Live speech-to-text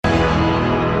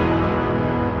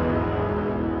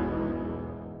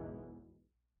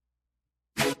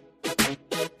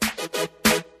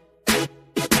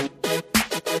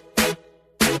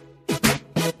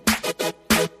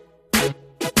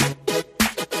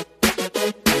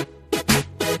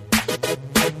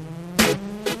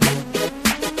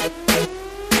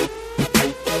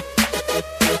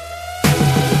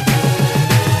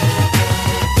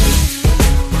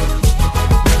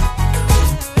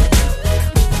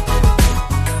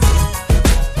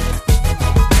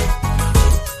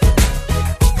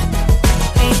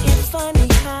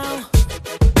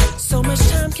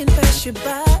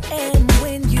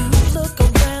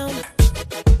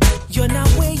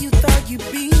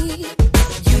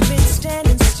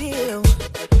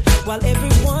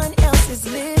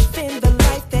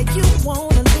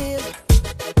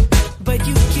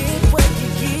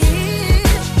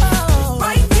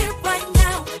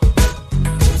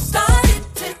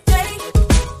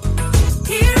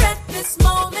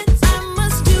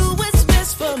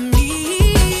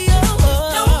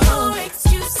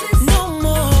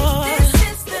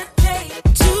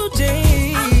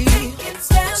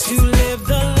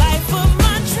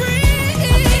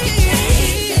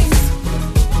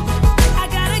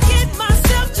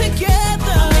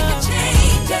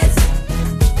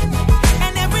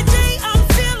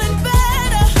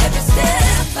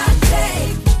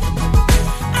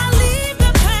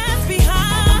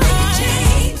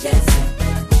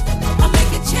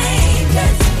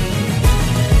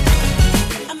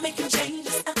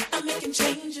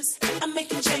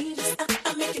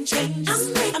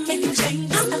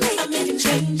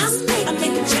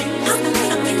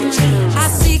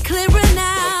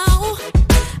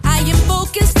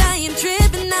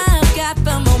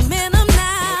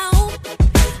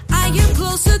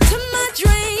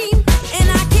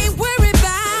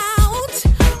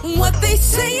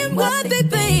thinking what they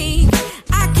think.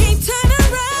 I can't turn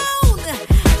around.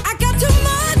 I got too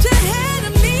much ahead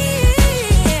of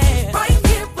me. Right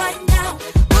here, right now.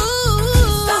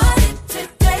 Ooh. Started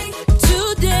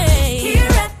today. Here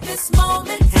at this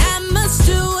moment. I must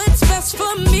do what's best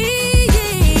for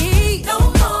me. No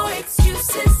more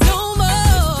excuses. No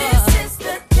more. This is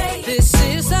the day. This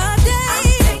is our day.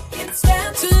 I'm taking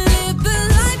steps to live the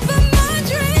life of my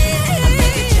dreams. I'm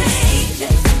making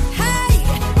changes. Hey,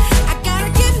 I gotta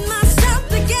get myself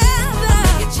together.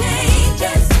 I'm making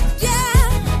changes.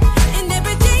 Yeah, and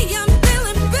every day I'm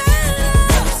feeling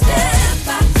better. Every step I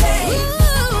take.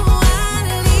 Ooh, I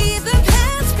leave the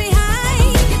past behind.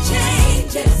 I'm making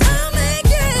changes. I'm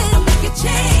making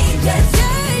changes.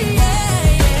 Yeah, yeah,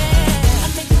 yeah.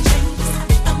 I'm making changes. I'm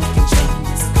making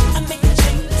changes. I'm making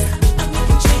changes. I'm making changes. I'm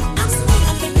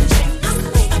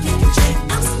making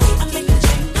changes. I'm making changes. I'm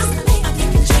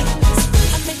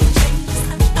making changes. I'm making changes.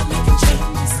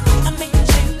 I'm making changes. I'm making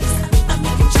changes.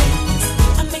 I'm making changes.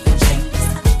 I'm making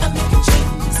changes. I'm making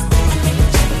changes.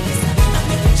 I'm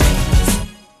making changes.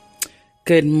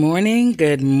 Good morning,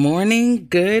 good morning,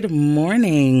 good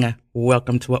morning.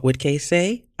 Welcome to What Would Kay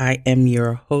Say? I am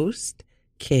your host,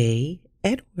 Kay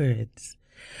Edwards.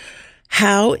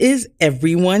 How is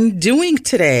everyone doing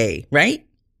today, right?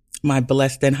 My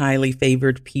blessed and highly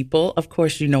favored people. Of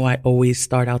course, you know I always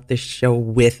start out this show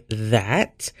with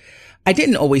that. I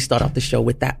didn't always start out the show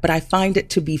with that, but I find it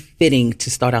to be fitting to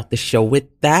start out the show with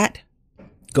that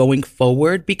going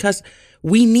forward because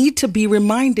we need to be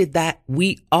reminded that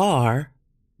we are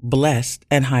blessed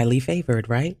and highly favored,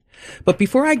 right? But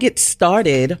before I get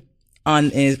started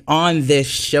on this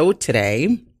show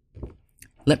today,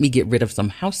 let me get rid of some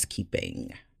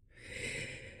housekeeping.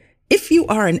 If you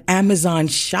are an Amazon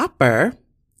shopper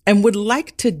and would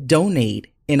like to donate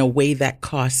in a way that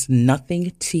costs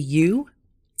nothing to you,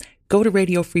 go to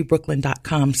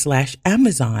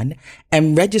radiofreebrooklyn.com/Amazon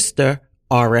and register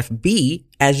RFB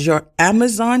as your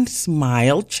Amazon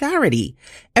Smile charity.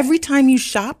 Every time you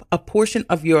shop, a portion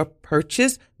of your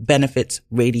purchase benefits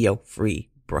Radio Free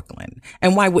Brooklyn.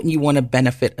 And why wouldn't you want to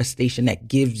benefit a station that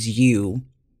gives you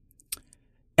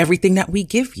everything that we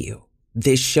give you?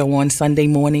 This show on Sunday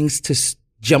mornings to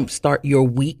jumpstart your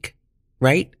week,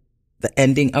 right? The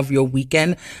ending of your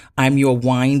weekend. I'm your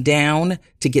wind down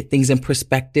to get things in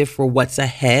perspective for what's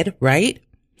ahead, right?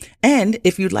 And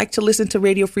if you'd like to listen to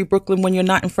Radio Free Brooklyn when you're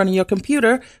not in front of your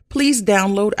computer, please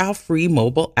download our free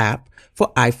mobile app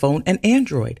for iPhone and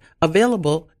Android,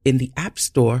 available in the App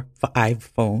Store for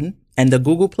iPhone and the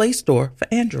Google Play Store for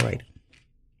Android.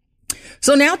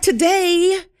 So now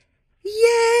today,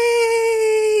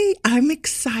 yay! I'm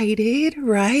excited,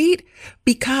 right?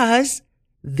 Because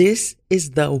this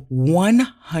is the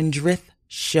 100th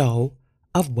show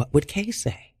of What Would Kay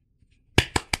Say?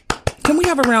 Can we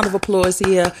have a round of applause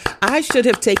here? I should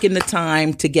have taken the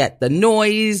time to get the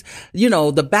noise,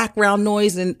 the background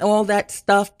noise and all that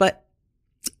stuff. But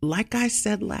like I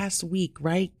said last week,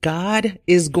 right? God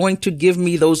is going to give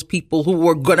me those people who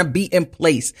are going to be in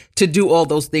place to do all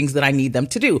those things that I need them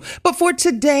to do. But for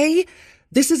today,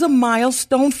 this is a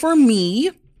milestone for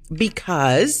me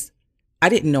because I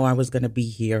didn't know I was going to be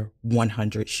here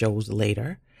 100 shows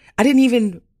later. I didn't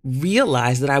even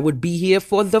realize that I would be here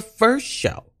for the first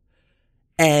show.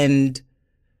 And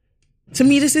to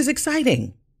me, this is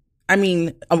exciting. I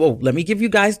mean, let me give you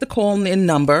guys the call-in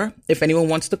number. If anyone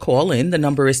wants to call in, the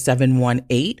number is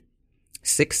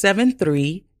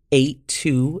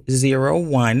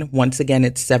 718-673-8201. Once again,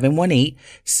 it's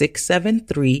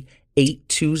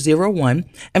 718-673-8201.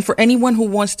 And for anyone who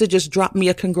wants to just drop me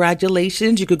a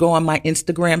congratulations, you could go on my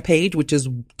Instagram page, which is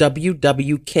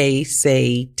WWK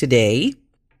Say Today.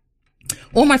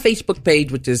 Or my Facebook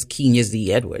page, which is Kenya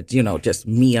Z. Edwards, just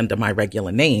me under my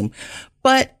regular name.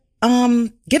 But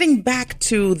getting back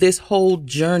to this whole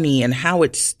journey and how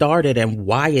it started and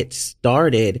why it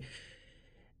started,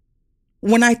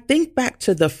 when I think back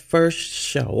to the first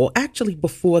show, or actually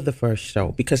before the first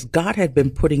show, because God had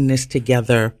been putting this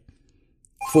together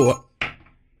for,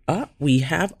 we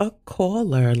have a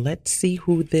caller. Let's see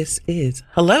who this is.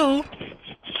 Hello.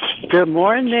 Good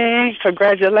morning.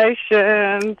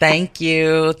 Congratulations. Thank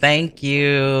you.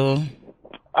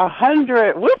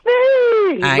 100.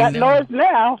 Whoopee! You got noise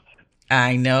now.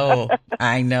 I know.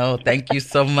 Thank you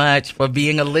so much for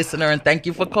being a listener and thank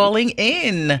you for calling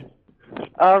in.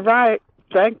 All right.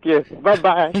 Thank you.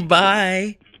 Bye-bye.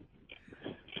 Bye.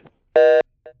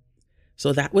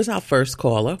 So that was our first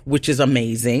caller, which is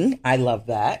amazing. I love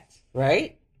that.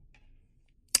 Right?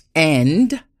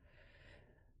 And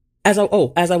as I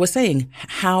was saying,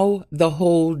 how the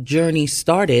whole journey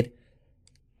started,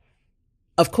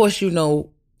 of course,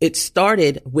 it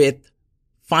started with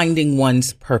finding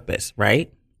one's purpose,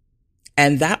 right?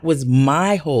 And that was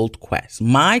my whole quest.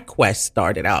 My quest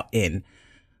started out in,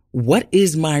 what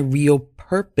is my real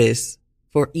purpose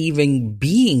for even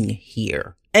being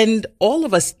here? And all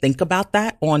of us think about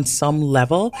that on some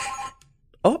level.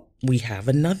 Oh, we have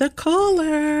another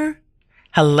caller.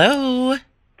 Hello.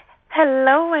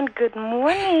 Hello and good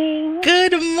morning.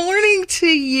 Good morning to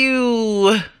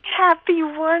you. Happy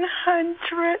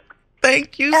 100th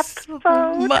Thank you episode.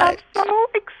 so much. I'm so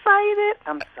excited.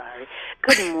 I'm sorry.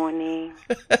 Good morning.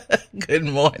 Good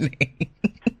morning.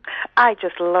 I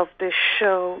just love this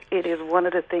show. It is one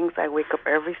of the things I wake up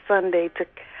every Sunday to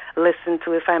listen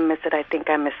to. If I miss it, I think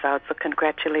I miss out. So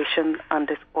congratulations on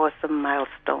this awesome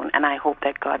milestone. And I hope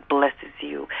that God blesses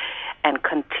you and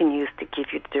continues to give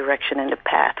you the direction and the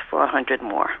path for 100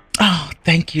 more. Oh,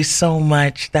 thank you so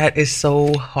much. That is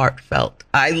so heartfelt.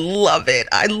 I love it.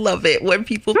 I love it when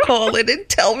people call in and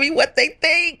tell me what they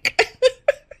think.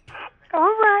 All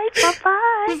right.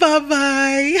 Bye-bye.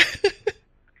 Bye-bye.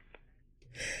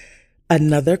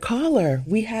 Another caller.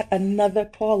 We had another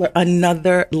caller,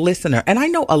 another listener. And I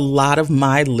know a lot of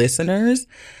my listeners,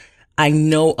 I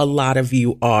know a lot of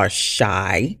you are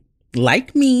shy,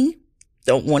 like me,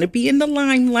 don't want to be in the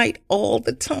limelight all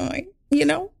the time, you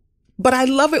know? But I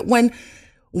love it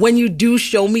when you do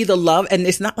show me the love, and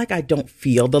it's not like I don't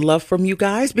feel the love from you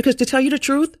guys, because to tell you the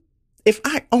truth, if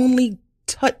I only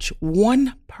touch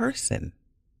one person,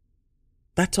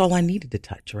 that's all I needed to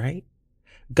touch, right?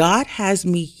 God has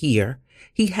me here.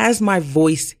 He has my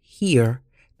voice here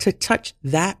to touch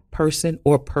that person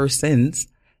or persons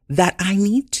that I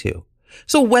need to.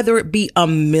 So whether it be a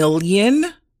million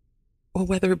or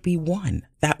whether it be one,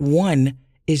 that one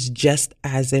is just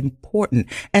as important.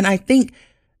 And I think,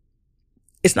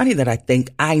 it's not even that I think,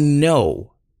 I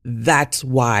know that's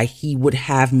why he would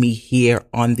have me here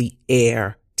on the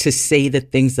air to say the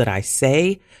things that I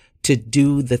say, to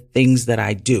do the things that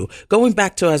I do. Going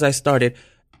back to as I started,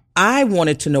 I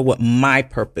wanted to know what my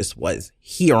purpose was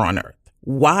here on earth.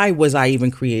 Why was I even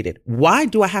created? Why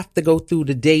do I have to go through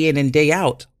the day in and day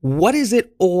out? What is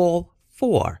it all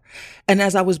for? And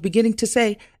as I was beginning to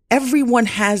say, everyone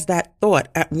has that thought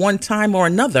at one time or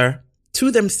another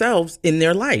to themselves in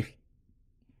their life.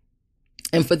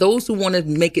 And for those who want to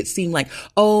make it seem like,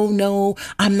 oh no,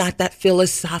 I'm not that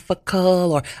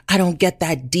philosophical, or I don't get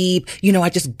that deep. You know, I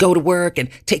just go to work and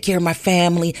take care of my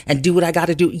family and do what I got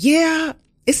to do. Yeah,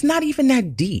 it's not even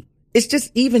that deep. It's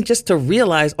just to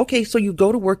realize, okay, so you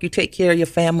go to work, you take care of your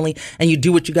family and you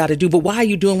do what you got to do. But why are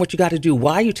you doing what you got to do?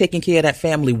 Why are you taking care of that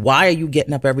family? Why are you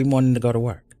getting up every morning to go to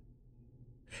work?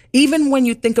 Even when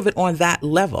you think of it on that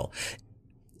level,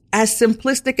 as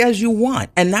simplistic as you want.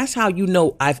 And that's how you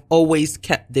know I've always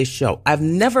kept this show. I've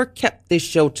never kept this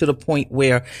show to the point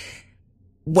where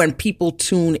when people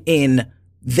tune in,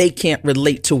 they can't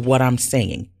relate to what I'm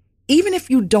saying. Even if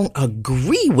you don't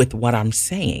agree with what I'm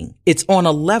saying, it's on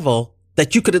a level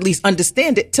that you could at least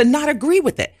understand it to not agree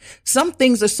with it. Some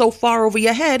things are so far over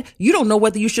your head, you don't know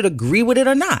whether you should agree with it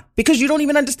or not because you don't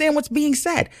even understand what's being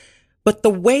said. But the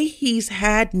way he's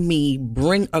had me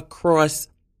bring across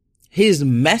his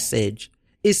message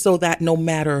is so that no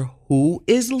matter who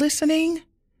is listening,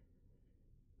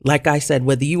 like I said,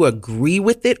 whether you agree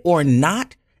with it or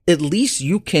not, at least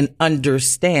you can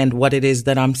understand what it is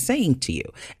that I'm saying to you.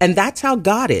 And that's how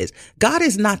God is. God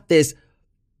is not this.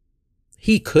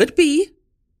 He could be.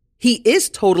 He is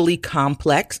totally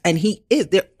complex, and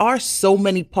there are so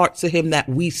many parts of him that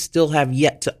we still have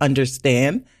yet to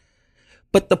understand.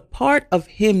 But the part of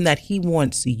him that he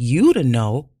wants you to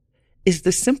know is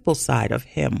the simple side of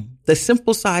him, the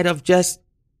simple side of just,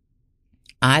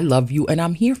 I love you and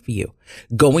I'm here for you.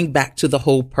 Going back to the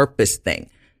whole purpose thing.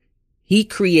 He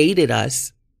created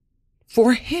us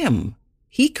for him.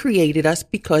 He created us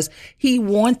because he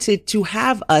wanted to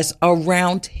have us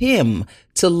around him,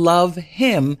 to love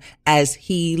him as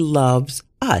he loves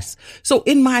us. So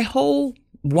in my whole,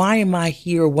 why am I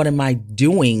here? What am I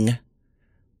doing?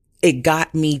 It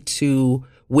got me to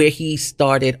where he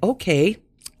started, okay,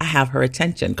 I have her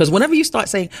attention. Because whenever you start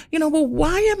saying, well,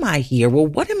 why am I here? Well,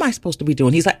 what am I supposed to be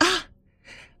doing? He's like,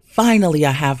 finally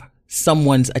I have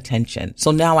someone's attention.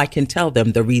 So now I can tell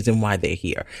them the reason why they're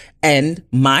here. And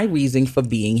my reason for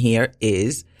being here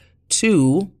is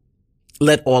to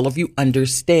let all of you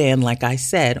understand, like I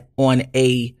said, on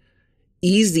a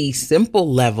easy,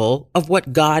 simple level of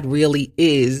what God really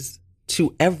is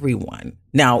to everyone.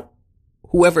 Now,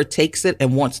 whoever takes it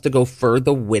and wants to go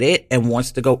further with it and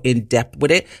wants to go in depth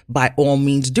with it, by all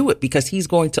means do it, because he's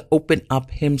going to open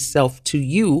up himself to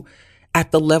you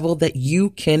at the level that you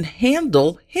can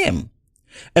handle him.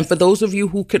 And for those of you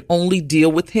who can only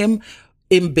deal with him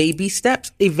in baby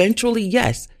steps. Eventually,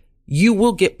 yes, you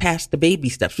will get past the baby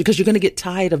steps because you're going to get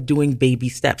tired of doing baby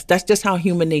steps. That's just how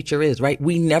human nature is, right?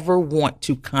 We never want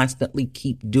to constantly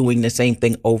keep doing the same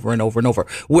thing over and over and over.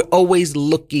 We're always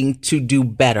looking to do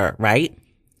better, right?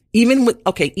 Even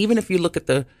if you look at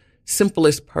the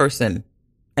simplest person,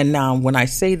 and now when I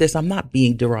say this, I'm not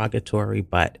being derogatory,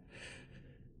 but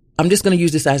I'm just going to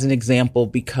use this as an example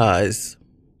because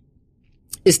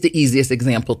it's the easiest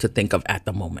example to think of at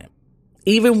the moment.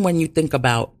 Even when you think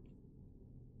about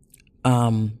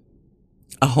a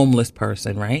homeless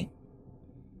person, right?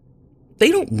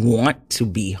 They don't want to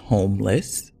be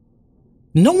homeless.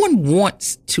 No one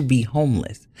wants to be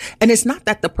homeless. And it's not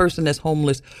that the person that's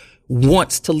homeless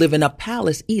wants to live in a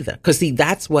palace either. Because see,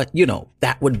 that's what,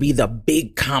 that would be the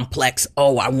big complex.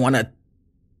 Oh, I want a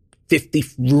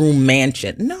 50-room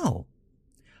mansion. No,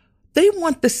 they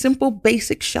want the simple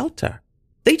basic shelter.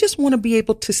 They just want to be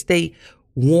able to stay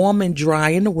warm and dry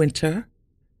in the winter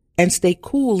and stay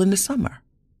cool in the summer,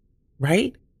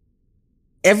 right?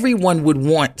 Everyone would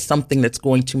want something that's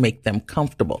going to make them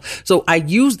comfortable. So I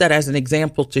use that as an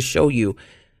example to show you,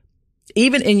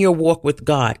 even in your walk with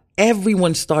God,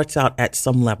 everyone starts out at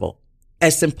some level,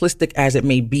 as simplistic as it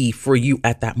may be for you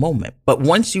at that moment. But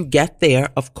once you get there,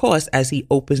 of course, as he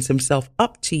opens himself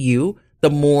up to you,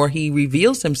 the more he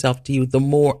reveals himself to you, the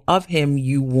more of him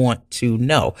you want to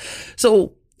know.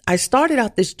 So I started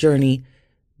out this journey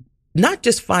not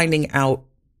just finding out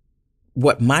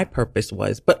what my purpose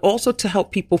was, but also to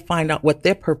help people find out what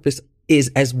their purpose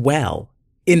is as well,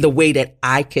 in the way that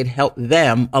I could help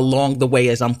them along the way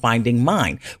as I'm finding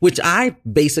mine, which I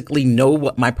basically know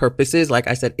what my purpose is. Like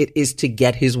I said, it is to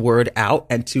get his word out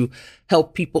and to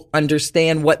help people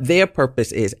understand what their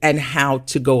purpose is and how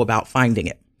to go about finding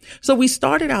it. So we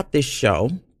started out this show,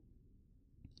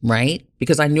 right?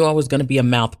 Because I knew I was going to be a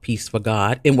mouthpiece for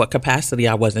God. In what capacity,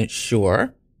 I wasn't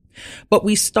sure. But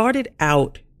we started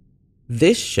out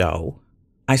this show.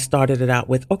 I started it out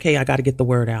with, okay, I got to get the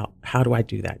word out. How do I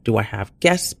do that? Do I have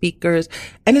guest speakers?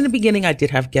 And in the beginning, I did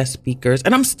have guest speakers,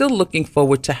 and I'm still looking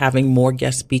forward to having more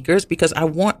guest speakers because I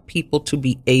want people to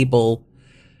be able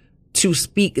to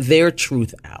speak their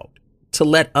truth out, to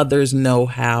let others know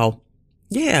how,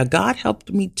 yeah, God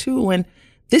helped me too. And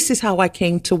this is how I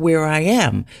came to where I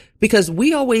am, because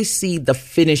we always see the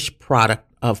finished product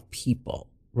of people,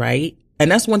 right? And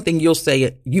that's one thing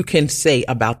you can say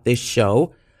about this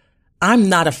show. I'm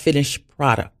not a finished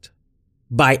product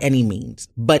by any means,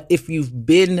 but if you've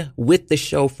been with the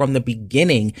show from the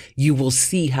beginning, you will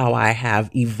see how I have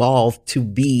evolved to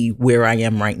be where I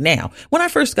am right now. When I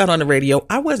first got on the radio,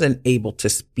 I wasn't able to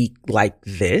speak like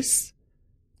this.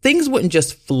 Things wouldn't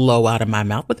just flow out of my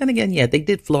mouth. But then again, yeah, they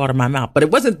did flow out of my mouth, but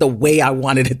it wasn't the way I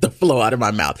wanted it to flow out of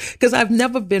my mouth, because I've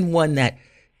never been one that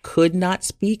could not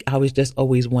speak. I was just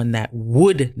always one that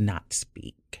would not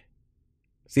speak.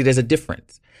 See, there's a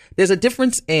difference. There's a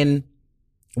difference in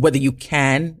whether you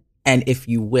can and if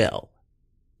you will.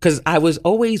 Because I was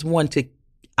always one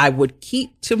I would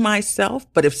keep to myself,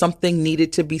 but if something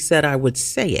needed to be said, I would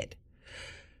say it.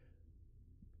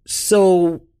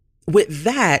 So with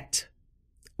that,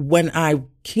 when I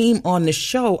came on the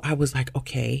show, I was like,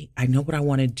 okay, I know what I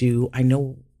want to do.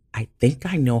 I think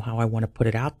I know how I want to put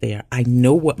it out there. I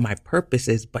know what my purpose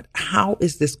is, but how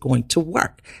is this going to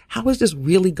work? How is this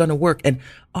really going to work? And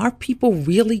are people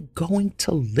really going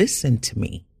to listen to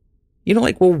me?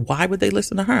 Well, why would they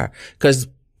listen to her? Because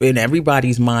in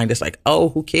everybody's mind, it's like, oh,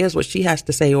 who cares what she has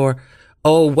to say? Or,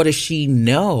 oh, what does she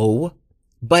know?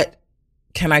 But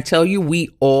can I tell you, we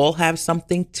all have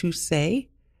something to say.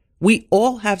 We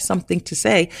all have something to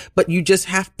say, but you just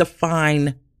have to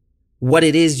find what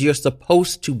it is you're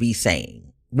supposed to be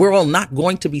saying. We're all not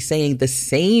going to be saying the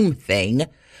same thing,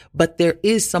 but there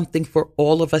is something for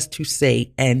all of us to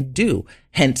say and do,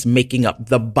 hence making up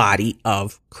the body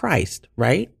of Christ,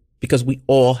 right? Because we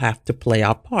all have to play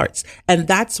our parts. And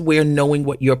that's where knowing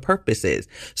what your purpose is.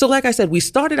 So like I said, we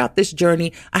started out this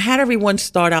journey. I had everyone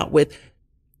start out with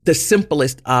the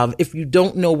simplest of, if you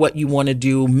don't know what you want to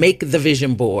do, make the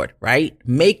vision board, right?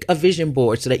 Make a vision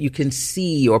board so that you can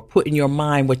see or put in your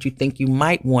mind what you think you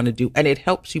might want to do. And it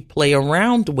helps you play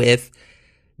around with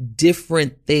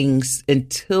different things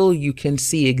until you can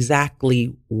see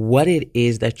exactly what it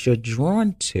is that you're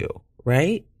drawn to,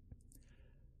 right?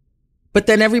 But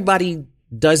then everybody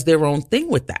does their own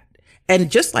thing with that. And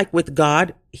just like with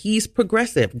God, he's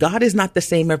progressive. God is not the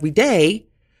same every day.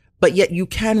 But yet you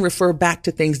can refer back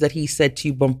to things that he said to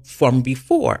you from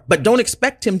before, but don't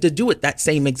expect him to do it that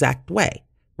same exact way,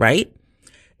 right?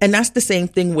 And that's the same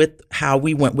thing with how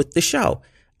we went with the show.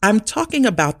 I'm talking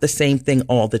about the same thing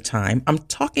all the time. I'm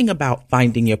talking about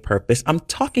finding your purpose. I'm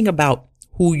talking about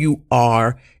who you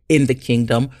are in the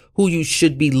kingdom, who you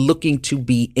should be looking to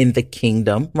be in the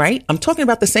kingdom, right? I'm talking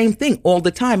about the same thing all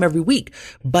the time, every week,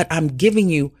 but I'm giving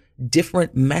you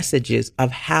different messages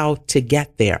of how to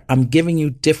get there. I'm giving you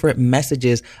different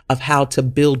messages of how to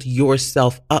build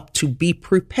yourself up to be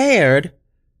prepared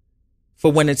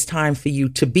for when it's time for you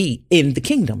to be in the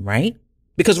kingdom, right?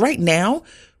 Because right now,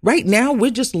 we're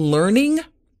just learning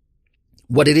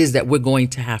what it is that we're going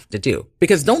to have to do.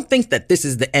 Because don't think that this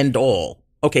is the end all.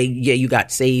 Okay, yeah, you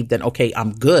got saved and okay,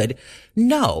 I'm good.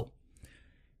 No.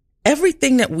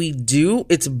 Everything that we do,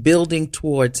 it's building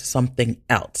towards something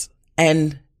else.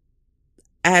 And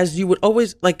as you would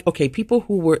always okay, people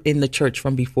who were in the church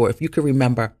from before, if you could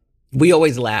remember, we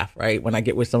always laugh, right? When I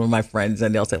get with some of my friends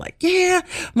and they'll say yeah,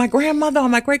 my grandmother or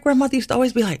my great grandmother used to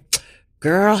always be like,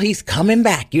 girl, he's coming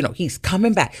back. He's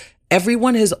coming back.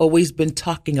 Everyone has always been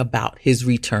talking about his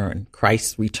return,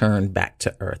 Christ's return back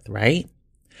to earth, right?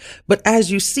 But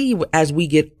as you see, as we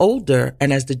get older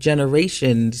and as the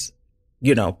generations,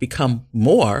 become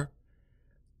more,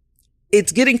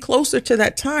 it's getting closer to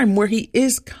that time where he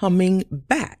is coming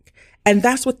back. And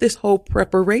that's what this whole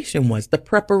preparation was. The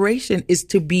preparation is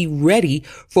to be ready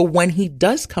for when he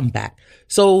does come back.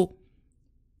 So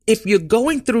if you're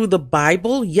going through the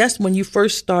Bible, yes, when you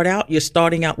first start out, you're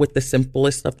starting out with the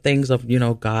simplest of things of,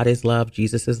 God is love,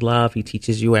 Jesus is love. He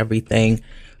teaches you everything.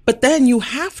 But then you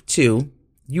have to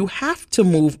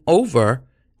move over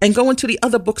and go into the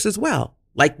other books as well,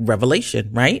 like Revelation,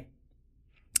 right?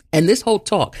 And this whole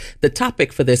talk, the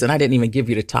topic for this, and I didn't even give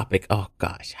you the topic. Oh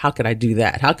gosh, how could I do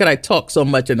that? How could I talk so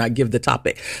much and not give the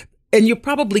topic? And you're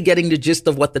probably getting the gist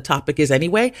of what the topic is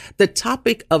anyway. The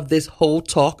topic of this whole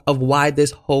talk of why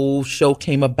this whole show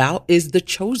came about is the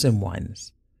chosen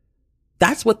ones.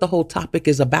 That's what the whole topic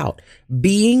is about.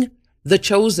 Being the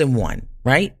chosen one,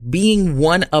 right? Being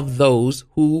one of those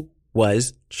who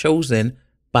was chosen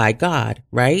by God,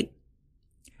 right?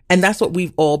 And that's what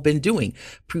we've all been doing,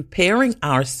 preparing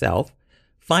ourselves,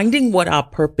 finding what our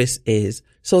purpose is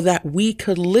so that we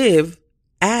could live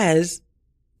as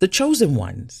the chosen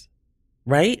ones,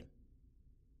 right?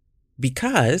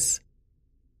 Because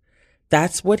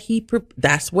that's what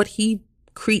he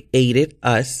created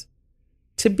us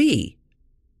to be.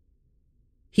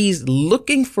 He's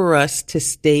looking for us to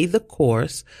stay the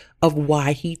course of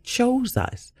why he chose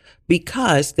us,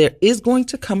 because there is going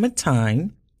to come a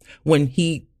time when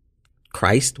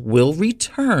Christ will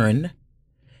return.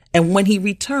 And when he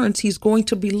returns, he's going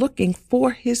to be looking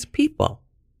for his people.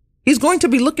 He's going to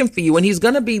be looking for you, and he's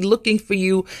going to be looking for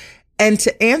you and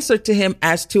to answer to him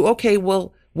as to, okay,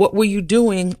 well, what were you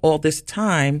doing all this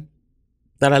time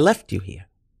that I left you here?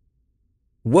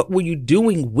 What were you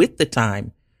doing with the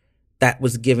time that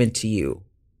was given to you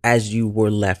as you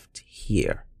were left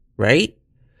here, right?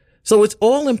 So it's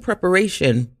all in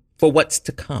preparation for what's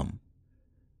to come.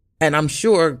 And I'm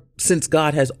sure since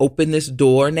God has opened this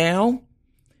door now,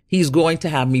 he's going to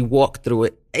have me walk through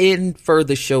it in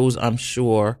further shows, I'm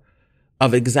sure,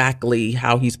 of exactly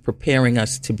how he's preparing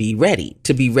us to be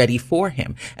ready for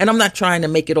him. And I'm not trying to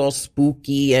make it all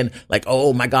spooky and like,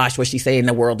 oh my gosh, what she's saying,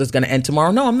 the world is going to end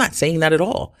tomorrow. No, I'm not saying that at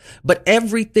all. But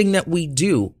everything that we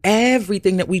do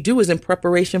is in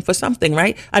preparation for something,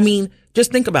 right? I mean,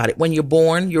 just think about it. When you're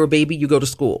born, you're a baby, you go to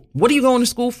school. What are you going to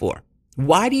school for?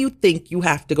 Why do you think you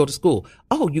have to go to school?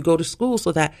 Oh, you go to school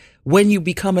so that when you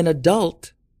become an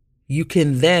adult, you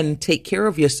can then take care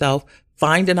of yourself,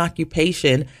 find an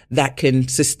occupation that can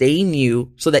sustain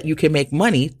you so that you can make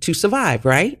money to survive,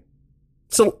 right?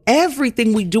 So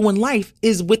everything we do in life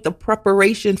is with the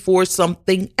preparation for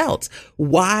something else.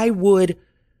 Why would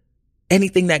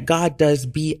anything that God does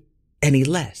be any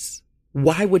less?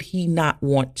 Why would he not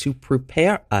want to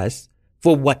prepare us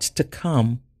for what's to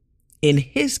come in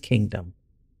his kingdom?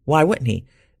 Why wouldn't he?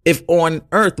 If on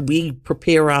earth we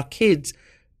prepare our kids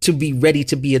to be ready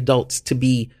to be adults, to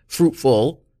be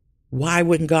fruitful, why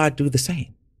wouldn't God do the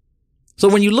same? So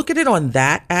when you look at it on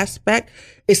that aspect,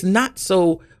 it's not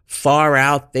so far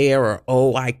out there or,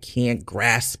 oh, I can't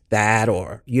grasp that,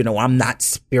 or, I'm not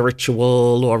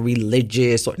spiritual or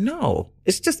religious, or no,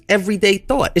 it's just everyday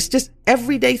thought. It's just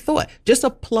everyday thought. Just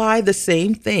apply the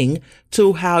same thing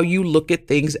to how you look at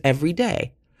things every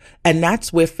day. And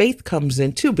that's where faith comes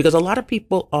in too, because a lot of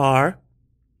people are,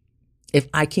 if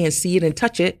I can't see it and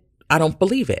touch it, I don't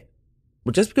believe it.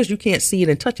 Well, just because you can't see it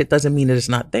and touch it doesn't mean that it's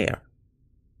not there,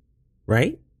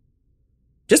 right?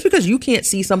 Just because you can't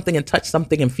see something and touch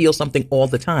something and feel something all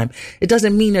the time, it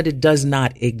doesn't mean that it does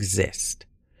not exist.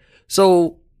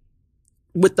 So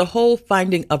with the whole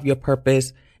finding of your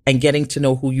purpose and getting to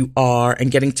know who you are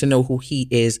and getting to know who he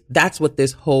is, that's what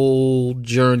this whole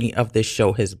journey of this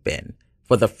show has been.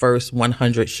 for the first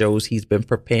 100 shows. He's been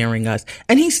preparing us,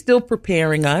 and he's still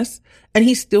preparing us, and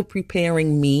he's still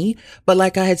preparing me. But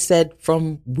like I had said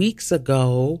from weeks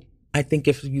ago, I think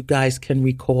if you guys can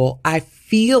recall, I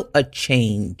feel a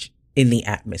change in the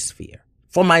atmosphere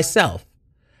for myself.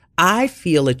 I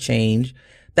feel a change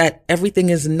that everything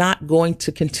is not going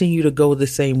to continue to go the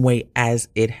same way as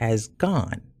it has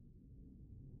gone.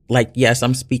 Like, yes,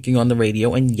 I'm speaking on the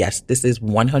radio, and yes, this is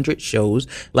 100 shows.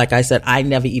 Like I said, I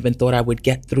never even thought I would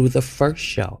get through the first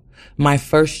show. My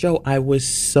first show, I was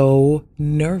so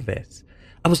nervous.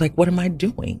 I was like, what am I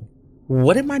doing?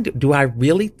 What am I doing? Do I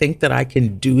really think that I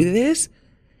can do this?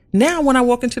 Now, when I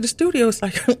walk into the studio, it's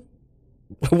like,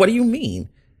 what do you mean?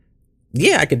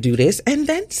 Yeah, I could do this and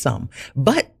then some,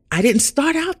 but I didn't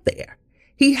start out there.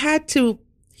 He had to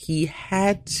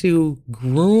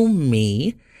groom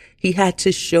me. He had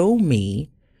to show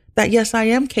me that, yes, I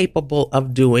am capable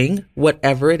of doing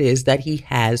whatever it is that he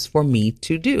has for me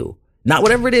to do. Not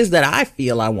whatever it is that I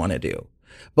feel I want to do,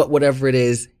 but whatever it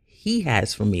is he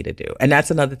has for me to do. And that's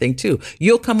another thing too.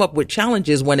 You'll come up with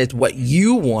challenges when it's what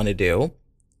you want to do.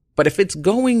 But if it's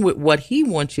going with what he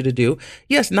wants you to do,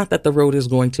 yes, not that the road is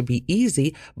going to be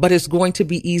easy, but it's going to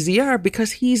be easier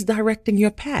because he's directing your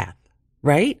path,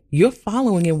 right? You're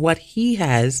following in what he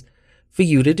has for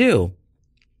you to do.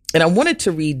 And I wanted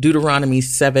to read Deuteronomy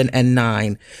 7 and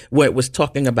 9, where it was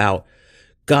talking about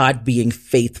God being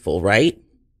faithful, right?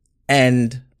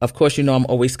 And of course, you know, I'm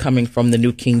always coming from the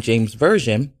New King James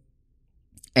Version.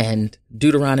 And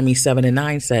Deuteronomy 7 and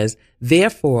 9 says,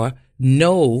 therefore,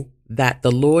 know that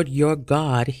the Lord your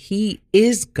God, he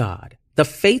is God, the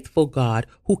faithful God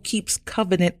who keeps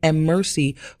covenant and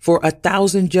mercy for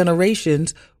 1,000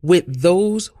 generations with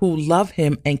those who love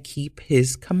him and keep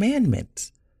his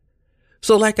commandments.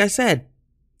 So like I said,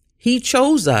 he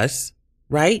chose us,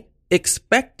 right?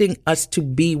 Expecting us to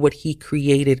be what he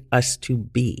created us to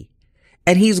be.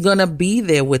 And he's going to be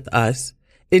there with us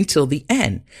until the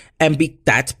end. And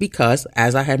that's because,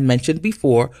 as I had mentioned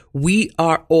before, we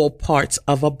are all parts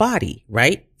of a body,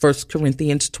 right? 1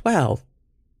 Corinthians 12.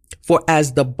 For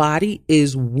as the body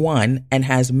is one and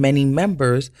has many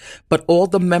members, but all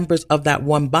the members of that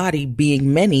one body,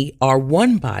 being many, are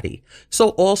one body, so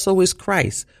also is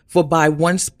Christ. For by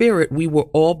one Spirit we were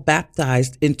all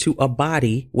baptized into a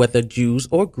body, whether Jews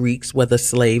or Greeks, whether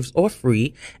slaves or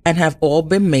free, and have all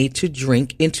been made to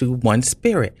drink into one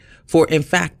Spirit. For in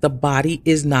fact, the body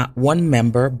is not one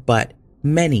member, but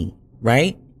many,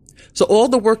 right? So all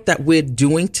the work that we're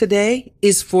doing today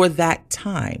is for that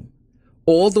time.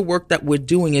 All the work that we're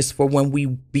doing is for when we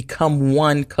become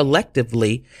one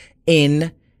collectively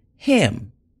in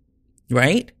him,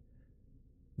 right?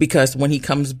 Because when he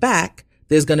comes back,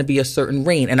 there's going to be a certain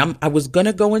reign. And I was going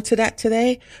to go into that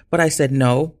today, but I said,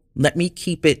 no, let me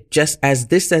keep it just as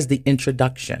the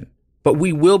introduction. But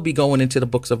we will be going into the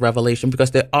books of Revelation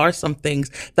because there are some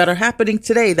things that are happening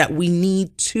today that we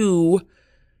need to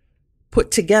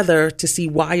put together to see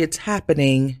why it's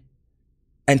happening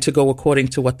and to go according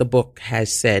to what the book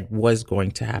has said was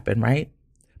going to happen, right?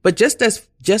 But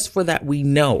just for that, we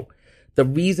know the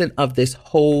reason of this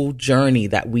whole journey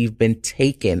that we've been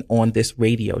taking on this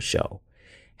radio show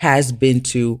has been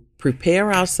to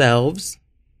prepare ourselves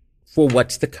for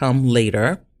what's to come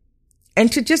later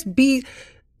and to just be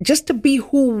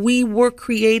who we were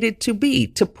created to be,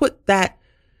 to put that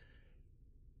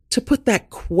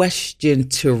question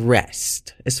to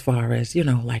rest as far as, you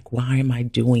know, like, why am I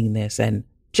doing this? And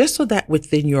just so that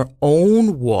within your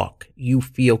own walk, you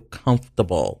feel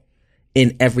comfortable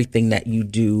in everything that you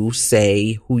do,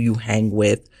 say, who you hang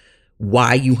with,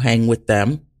 why you hang with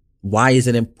them, why is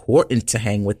it important to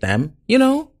hang with them, you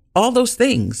know, all those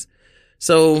things.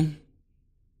 So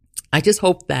I just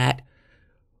hope that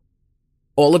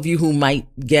all of you who might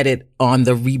get it on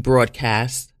the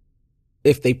rebroadcast,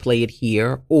 if they play it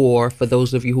here, or for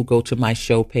those of you who go to my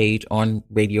show page on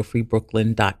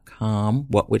radiofreebrooklyn.com,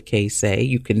 What Would Kay Say?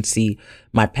 You can see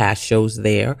my past shows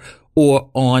there, or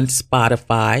on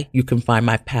Spotify, you can find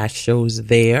my past shows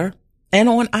there, and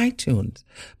on iTunes.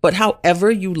 But however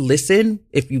you listen,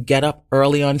 if you get up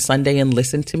early on Sunday and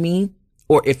listen to me,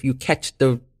 or if you catch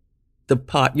the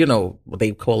pod, you know,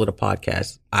 they call it a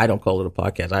podcast. I don't call it a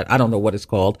podcast. I don't know what it's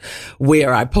called,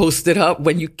 where I post it up.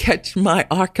 When you catch my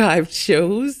archived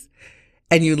shows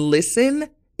and you listen,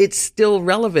 it's still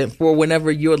relevant for whenever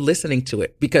you're listening to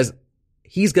it, because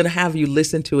he's going to have you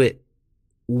listen to it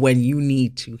when you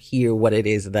need to hear what it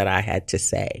is that I had to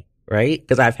say, right?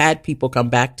 Because I've had people come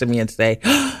back to me and say,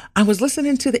 oh, I was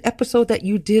listening to the episode that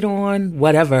you did on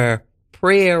whatever,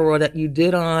 prayer, or that you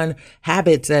did on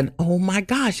habits, and oh my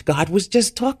gosh, God was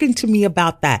just talking to me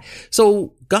about that.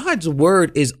 So God's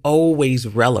word is always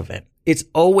relevant. It's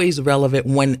always relevant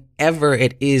whenever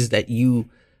it is that you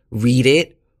read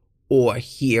it or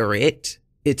hear it.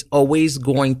 It's always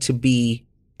going to be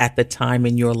at the time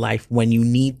in your life when you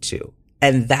need to.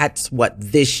 And that's what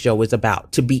this show is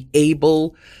about, to be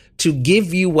able to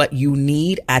give you what you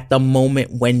need at the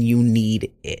moment when you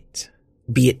need it.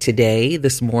 Be it today,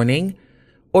 this morning,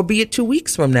 or be it 2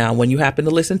 weeks from now when you happen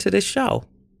to listen to this show,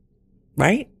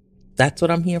 right? That's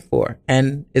what I'm here for.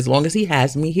 And as long as he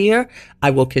has me here, I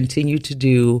will continue to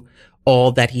do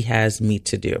all that he has me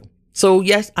to do. So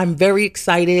yes, I'm very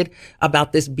excited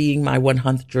about this being my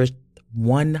 100th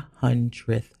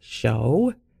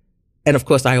show. And of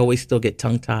course, I always still get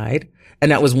tongue-tied.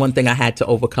 And that was one thing I had to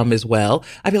overcome as well.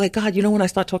 I'd be like, God, when I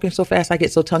start talking so fast, I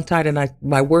get so tongue-tied and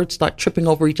my words start tripping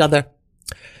over each other.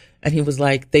 And he was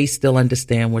like, they still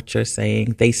understand what you're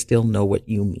saying. They still know what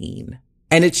you mean.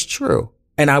 And it's true.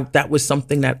 And that was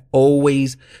something that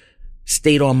always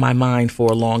stayed on my mind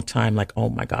for a long time. Like, oh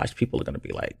my gosh, people are going to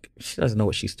be like, she doesn't know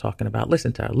what she's talking about.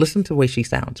 Listen to her. Listen to the way she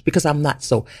sounds, because I'm not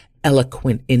so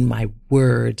eloquent in my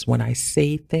words when I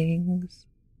say things.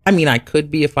 I mean, I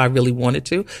could be if I really wanted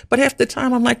to, but half the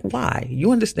time I'm like, why?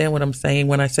 You understand what I'm saying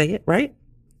when I say it, right?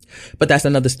 But that's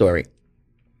another story.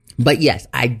 But yes,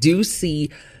 I do see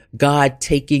God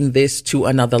taking this to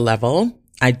another level.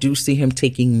 I do see him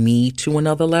taking me to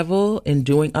another level and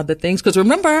doing other things. Because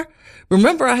remember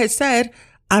I had said,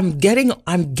 I'm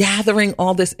gathering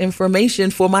all this information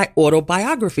for my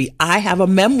autobiography. I have a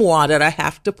memoir that I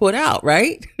have to put out,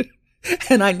 right?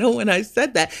 And I know when I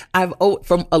said that,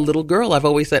 from a little girl, I've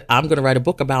always said, I'm going to write a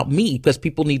book about me because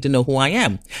people need to know who I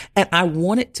am. And I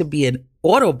want it to be an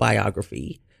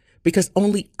autobiography because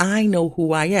only I know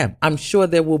who I am. I'm sure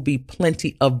there will be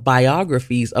plenty of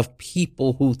biographies of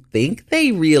people who think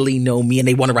they really know me and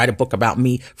they want to write a book about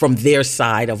me from their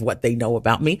side of what they know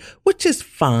about me, which is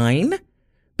fine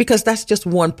because that's just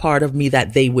one part of me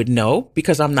that they would know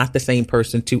because I'm not the same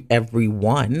person to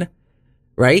everyone.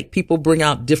 Right? People bring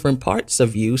out different parts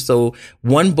of you. So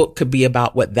one book could be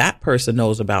about what that person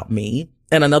knows about me,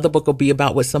 and another book will be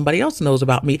about what somebody else knows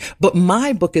about me. But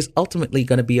my book is ultimately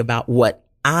going to be about what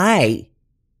I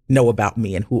know about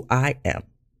me and who I am.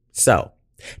 So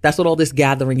that's what all this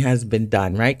gathering has been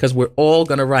done, right? Because we're all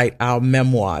going to write our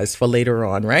memoirs for later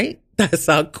on, right? That's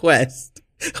our quest.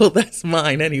 Well, that's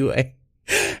mine anyway.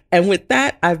 And with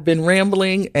that, I've been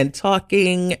rambling and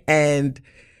talking and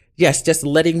yes, just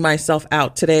letting myself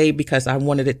out today because I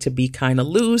wanted it to be kind of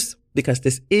loose because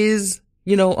this is,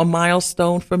 a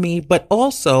milestone for me, but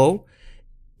also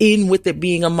with it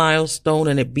being a milestone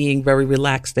and it being very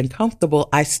relaxed and comfortable,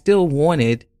 I still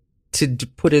wanted to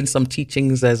put in some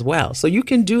teachings as well. So you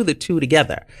can do the two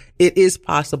together. It is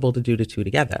possible to do the two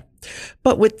together.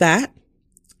 But with that,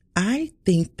 I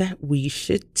think that we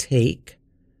should take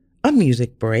a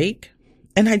music break.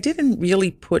 And I didn't really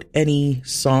put any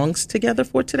songs together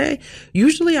for today.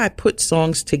 Usually I put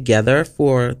songs together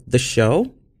for the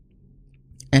show.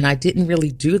 And I didn't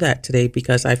really do that today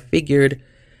because I figured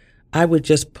I would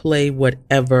just play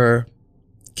whatever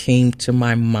came to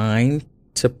my mind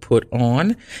to put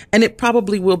on. And it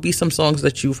probably will be some songs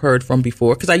that you've heard from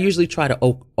before because I usually try to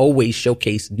always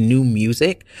showcase new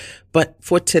music. But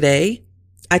for today,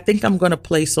 I think I'm going to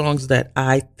play songs that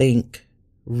I think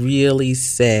really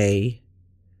say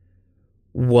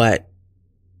what,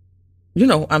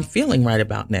 I'm feeling right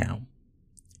about now.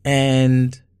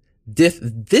 And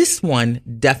this one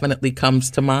definitely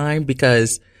comes to mind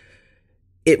because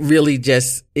it really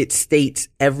it states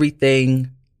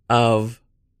everything of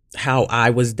how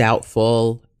I was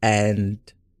doubtful and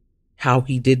how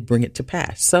he did bring it to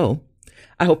pass. So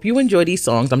I hope you enjoy these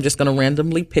songs. I'm just going to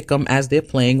randomly pick them as they're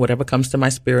playing. Whatever comes to my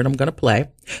spirit, I'm going to play.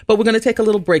 But we're going to take a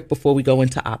little break before we go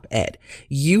into op-ed.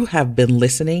 You have been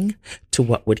listening to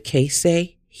What Would Kay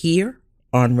Say here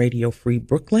on Radio Free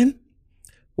Brooklyn.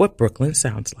 What Brooklyn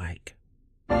sounds like.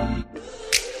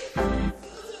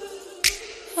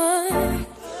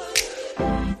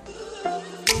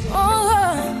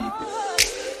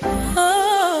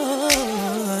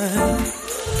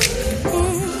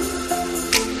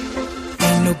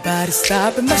 Nobody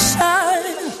stopping my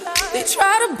shine. They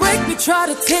try to break me, try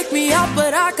to take me out,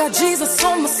 but I got Jesus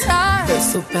on my side. Felt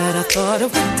so bad I thought I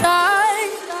would die,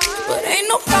 but ain't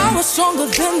no power stronger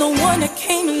than the one that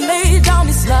came and laid down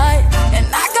his life. And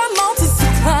I got mountains to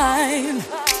climb,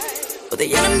 but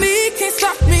the enemy can't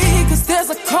stop me, cause there's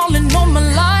a calling on my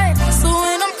life. So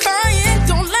when I'm crying,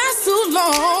 don't last too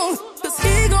long, cause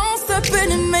he gon' step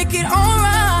in and make it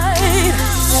alright.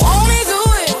 Won't he do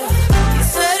it? He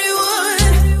said he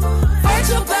would. Fight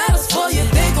your battles for you,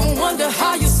 they gon' wonder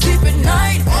how you sleep at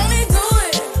night. Won't he do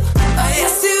it?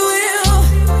 Yes he will.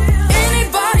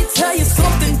 Anybody tell you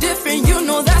something different,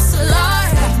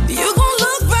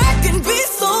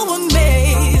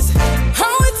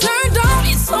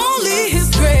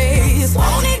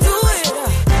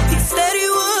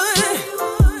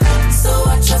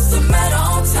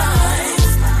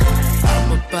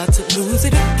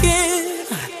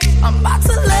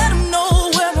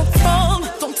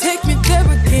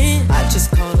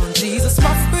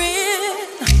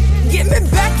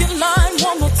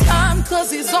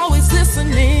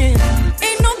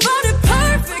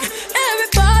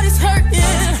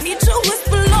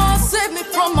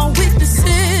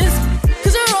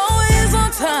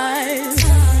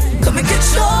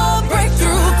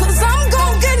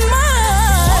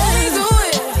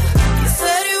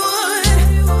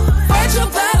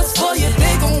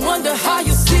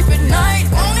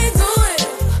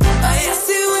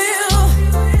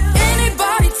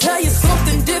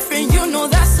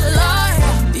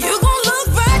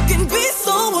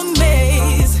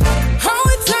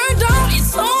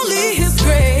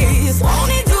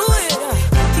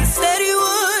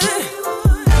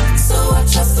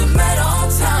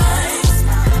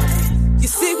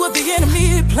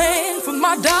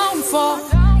 my downfall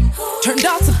turned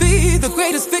out to be the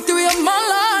greatest victory of my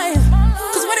life.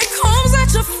 Cause when it comes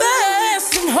at you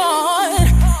fast and hard,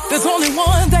 there's only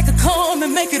one that could come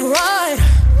and make it right.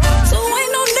 So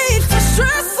ain't no need for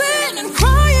stressing and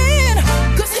crying,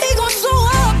 cause he gon' show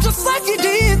up just like he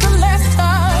did the last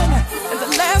time. And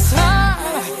the last time,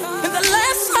 and the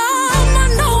last time, I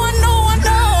know.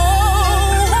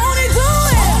 Won't he do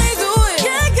it?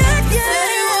 Yeah.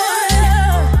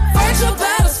 Fight your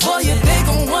battles for you, they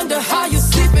gon' wonder how you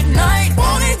sleep at night.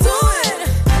 Won't he do it?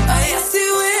 Yes he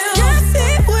will.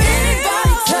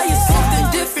 Anybody tell you something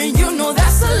different, you know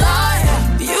that's a lie.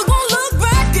 You gon' look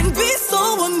back and be so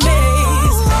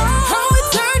amazed. How it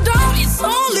turned out, it's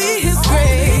only his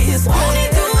grace. Won't he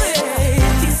do it?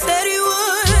 He said he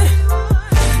would,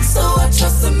 so I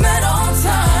trust him at all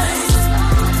times.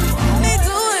 Won't he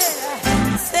do it?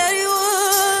 He said he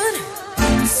would,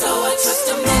 so I trust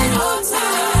him at all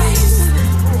times.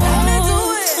 Won't he do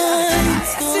it?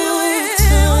 Yes he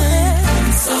will,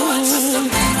 so I trust him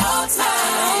at all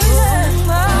times.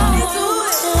 Won't he do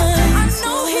it? I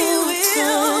know he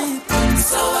will,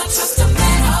 so I trust him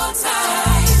at all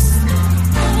times.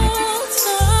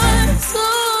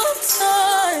 All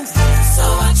times, so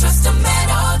I trust him at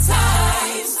all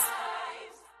times.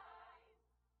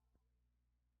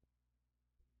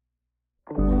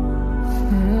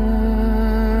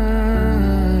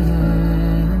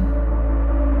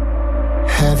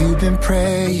 Have you been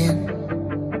praying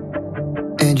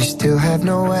and you still have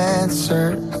no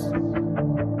answers?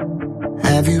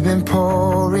 Have you been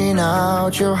pouring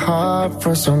out your heart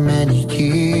for so many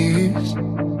years?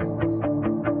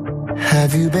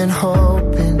 Have you been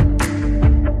hoping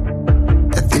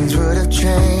that things would have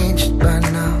changed by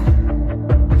now?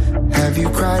 Have you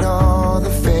cried all the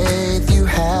faith you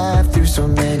have through so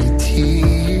many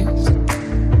tears?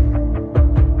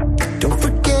 Don't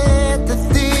forget the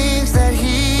things that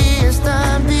he has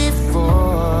done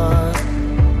before,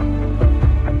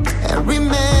 and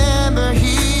remember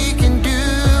he can do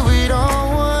it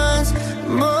all once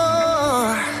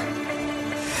more.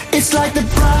 It's like the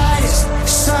brightest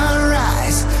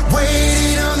sunrise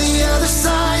waiting on the other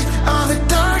side of the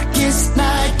darkest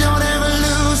night. Don't ever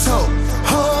lose hope,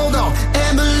 hold on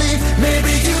and believe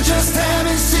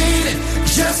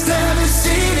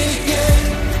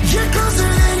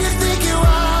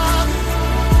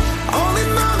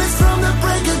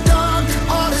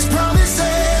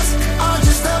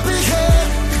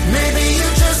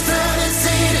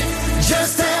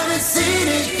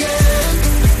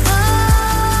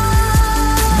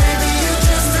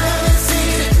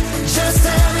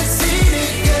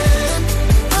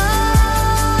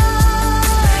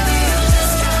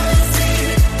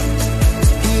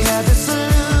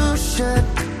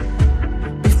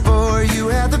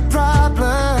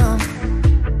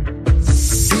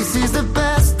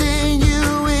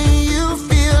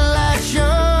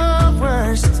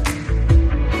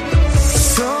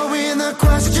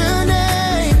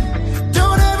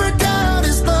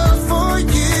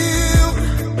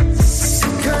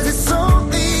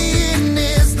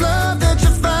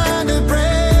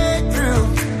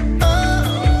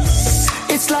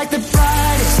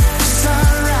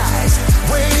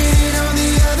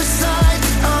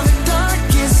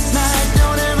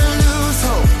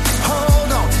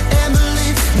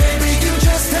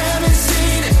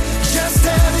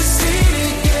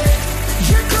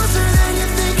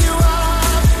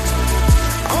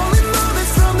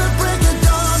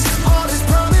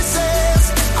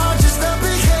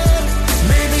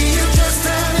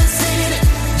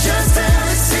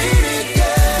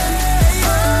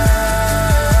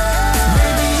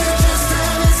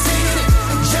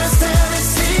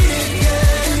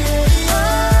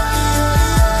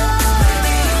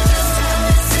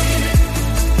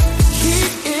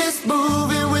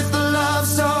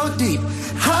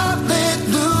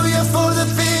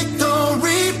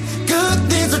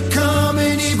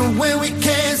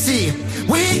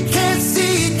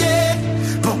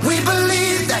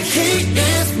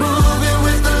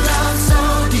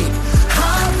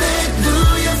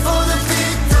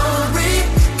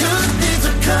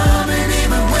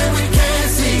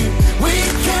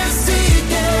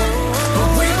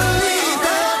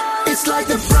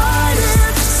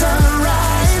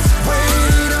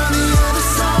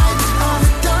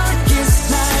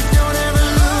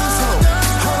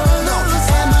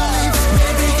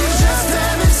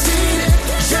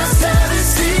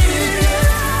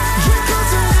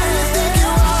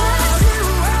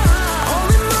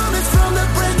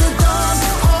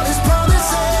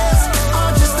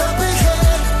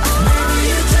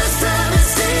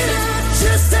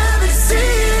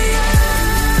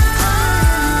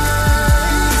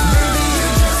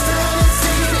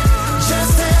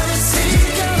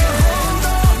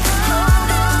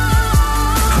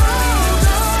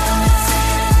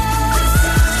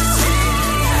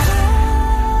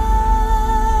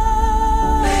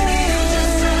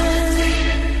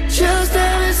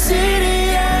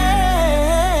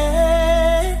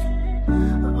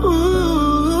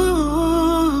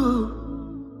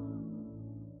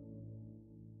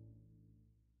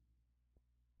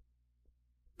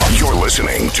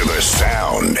listening to The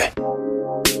Sound.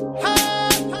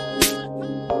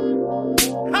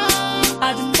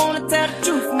 I just wanna tell the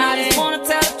truth, man. I just wanna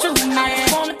tell the truth, man. I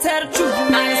just wanna tell the truth,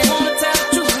 man. I just wanna tell the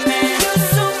truth, man. You're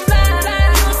so fly,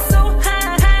 you're so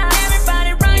high. Everybody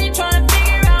around you trying to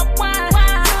figure out why.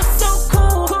 You're so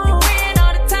cool, you win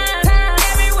all the time.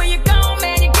 Everywhere you go,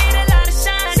 man, you get a lot of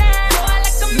shine. Boy,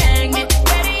 like a magnet,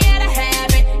 ready to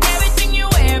have it. Everything you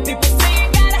wear, people say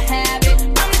you gotta have it.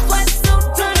 From the sweatsuit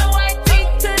to the white tee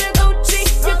to the Gucci,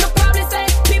 you could probably say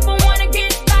people wanna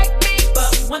get like me,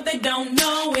 but what they don't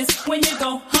know is when you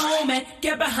go home and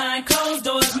get behind closed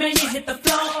doors, man, you hit the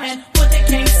floor, and what they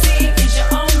can't see is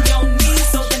you're on your knees.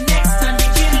 So the next time you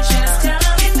get a chance, tell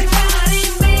them it's the God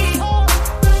in me.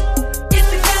 It's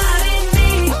the God in me.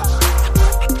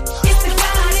 It's the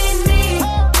God in me.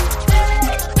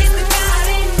 It's the God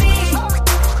in me.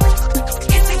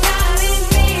 It's the God in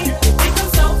me. You think I'm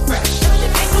so fresh, you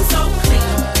think I'm so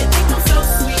clean, you think I'm so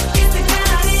sweet. It's the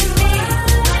God in me.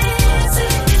 It's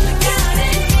the God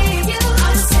in me. You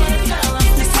are so young.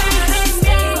 It's the God in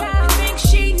me. Think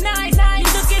she nice. You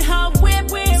look at her whip,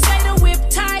 say the whip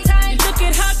tight. You look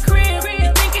at her crib, you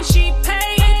thinking she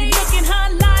paid. You look at her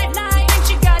life, think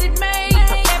she got it made.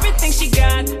 Everything she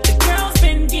got, the girl's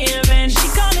been given. She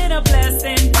call it a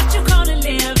blessing, but you call it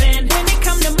living. When it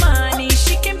come to money,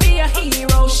 she can be a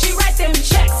hero. She write them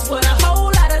checks with a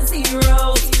whole lot of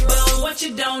zeros. But what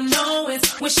you don't know is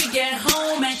when she get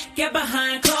home and get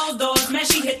behind closed doors, man,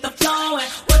 she hit the floor. And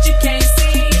what you can't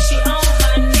see is she on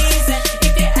her knees. And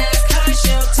if you ask her,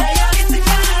 she'll tell you it's the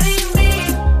God in me.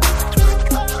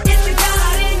 It's the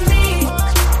God in me.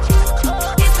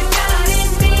 It's the God in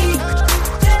me.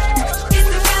 It's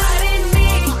the God in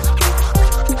me.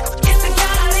 It's the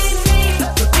God in me.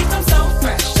 You think I'm so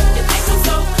fresh, you think I'm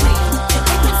so clean, you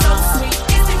think I'm so sweet.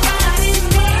 It's the God in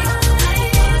me.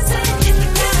 It's the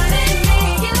God in me.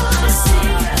 You are so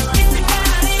young. It's the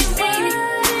God in me.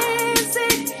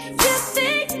 You think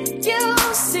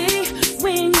you'll see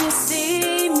when you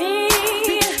see me.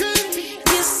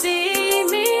 You see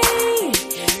me.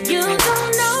 You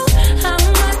don't know how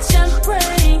much I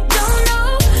pray. Don't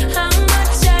know how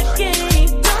much I gain.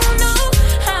 Don't know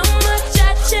how much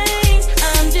I change.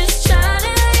 I'm just trying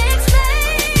to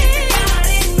explain. It's the God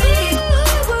in me.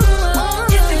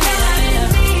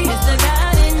 It's the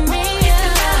God in me. It's the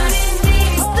God in me.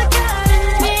 It's the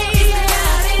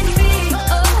God in me.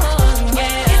 Oh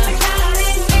yeah. It's the God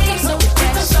in me.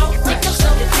 Think I'm so fresh. Think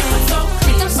I'm so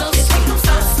clean. Think I'm so sweet. I'm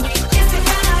so sweet. It's the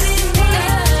God in me.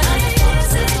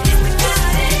 It's the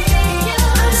God in me.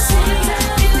 I'm so down.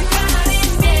 It's the God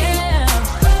in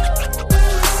me.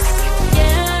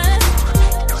 Yeah.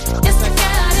 It's the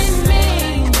God in me.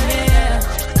 Yeah.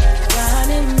 God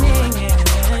in me.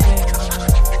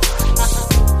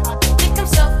 Think I'm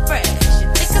so fresh.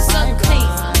 Think I'm so clean.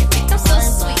 Think I'm so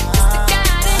sweet. It's the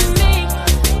God in me.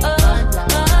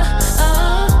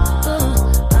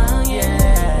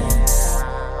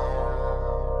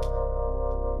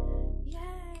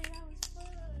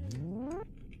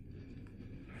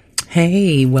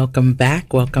 Hey, welcome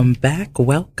back, welcome back,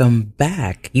 welcome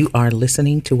back. You are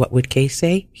listening to What Would Kay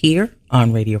Say here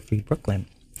on Radio Free Brooklyn.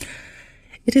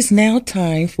 It is now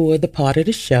time for the part of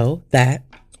the show that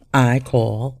I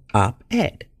call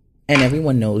Op-Ed. And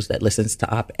everyone knows that listens to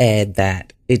Op-Ed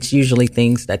that it's usually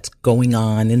things that's going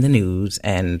on in the news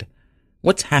and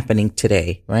what's happening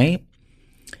today, right?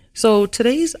 So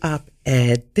today's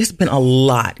Op-Ed, there's been a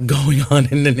lot going on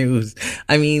in the news.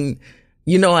 I mean,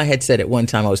 you know, I had said at one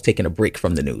time I was taking a break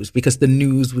from the news because the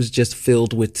news was just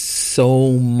filled with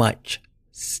so much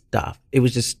stuff. It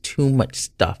was just too much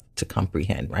stuff to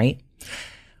comprehend, right?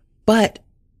 But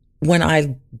when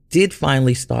I did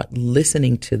finally start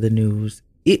listening to the news,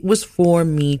 it was for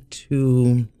me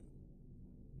to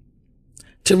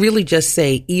really just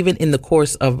say, even in the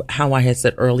course of how I had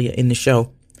said earlier in the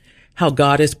show, how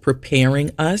God is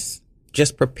preparing us,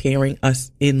 just preparing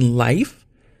us in life,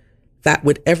 that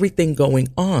with everything going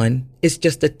on, it's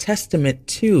just a testament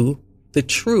to the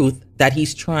truth that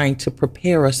he's trying to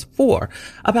prepare us for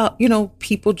about, you know,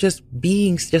 people just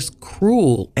being just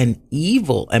cruel and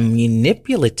evil and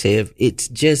manipulative. It's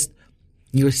just,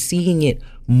 you're seeing it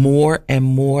more and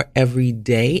more every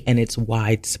day, and it's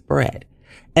widespread.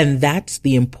 And that's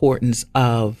the importance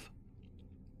of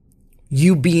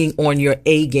you being on your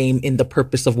A game in the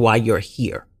purpose of why you're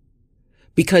here,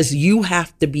 because you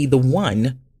have to be the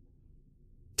one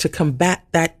to combat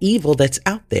that evil that's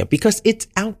out there, because it's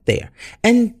out there.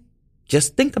 And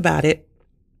just think about it.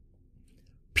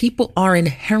 People are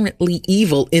inherently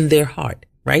evil in their heart,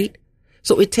 right?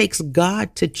 So it takes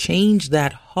God to change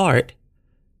that heart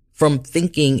from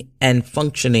thinking and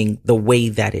functioning the way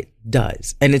that it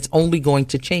does. And it's only going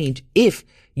to change if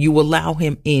you allow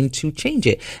him in to change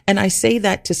it. And I say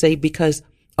that to say because,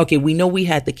 okay, we know we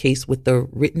had the case with the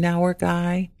Rittenhour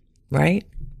guy, right?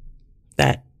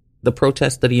 That the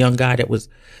protest of the young guy that was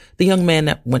the young man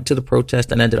that went to the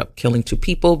protest and ended up killing 2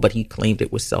 people, but he claimed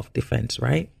it was self-defense,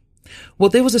 right? Well,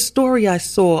 there was a story I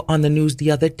saw on the news the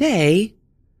other day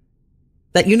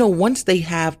that, you know, once they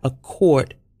have a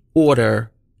court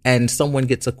order and someone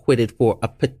gets acquitted for a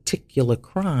particular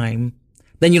crime,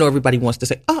 then, you know, everybody wants to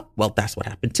say, oh, well, that's what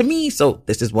happened to me. So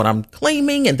this is what I'm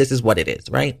claiming and this is what it is,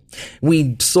 right?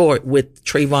 We saw it with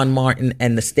Trayvon Martin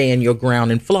and the Stand Your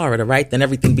Ground in Florida, right? Then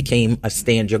everything became a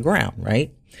stand your ground,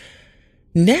 right?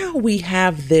 Now we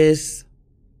have this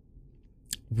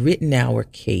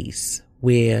Rittenhour case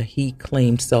where he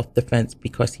claimed self-defense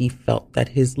because he felt that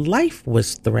his life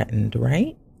was threatened,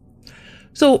 right?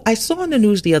 So I saw on the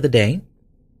news the other day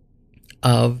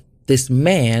of this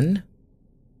man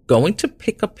going to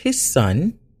pick up his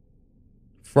son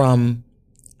from,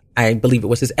 I believe it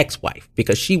was his ex-wife,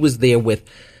 because she was there with,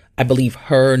 I believe,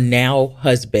 her now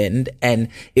husband, and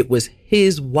it was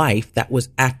his wife that was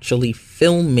actually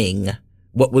filming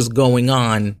what was going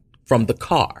on from the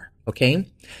car, okay?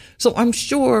 So I'm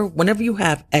sure whenever you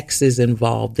have exes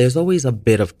involved, there's always a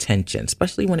bit of tension,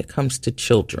 especially when it comes to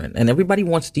children, and everybody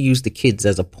wants to use the kids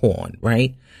as a pawn,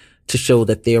 right? To show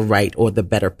that they're right or the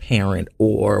better parent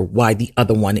or why the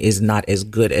other one is not as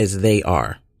good as they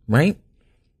are, right?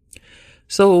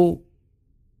 So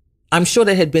I'm sure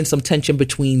there had been some tension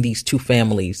between these 2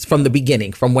 families from the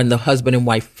beginning, from when the husband and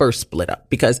wife first split up,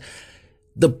 because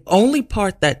the only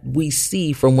part that we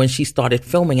see from when she started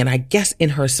filming, and I guess in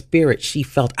her spirit, she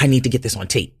felt, I need to get this on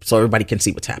tape so everybody can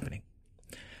see what's happening.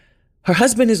 Her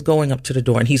husband is going up to the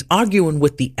door and he's arguing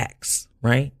with the ex,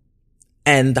 right?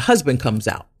 And the husband comes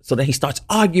out. So then he starts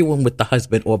arguing with the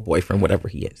husband or boyfriend, whatever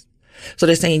he is. So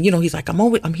they're saying, you know, he's like,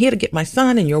 I'm here to get my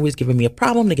son and you're always giving me a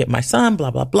problem to get my son, blah,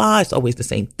 blah, blah. It's always the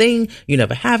same thing. You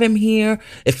never have him here.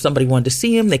 If somebody wanted to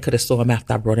see him, they could have saw him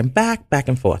after I brought him back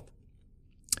and forth.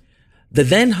 The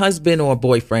then husband or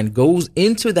boyfriend goes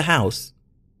into the house,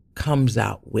 comes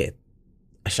out with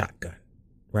a shotgun,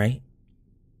 right?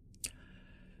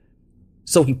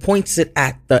 So he points it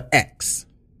at the ex.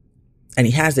 And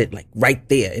he has it like right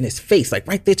there in his face, like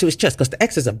right there to his chest, because the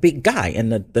ex is a big guy and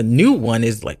the new one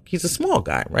is like, he's a small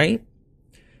guy, right?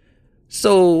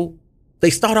 So they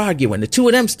start arguing. The 2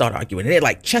 of them start arguing and they're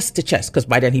like chest to chest, because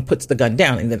by then he puts the gun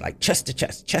down and they're like chest to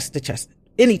chest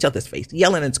in each other's face,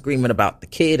 yelling and screaming about the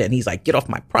kid. And he's like, get off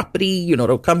my property. You know,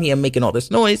 don't come here making all this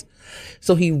noise.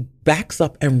 So he backs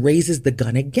up and raises the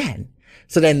gun again.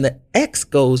 So then the ex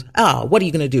goes, oh, what are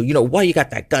you going to do? You know, why you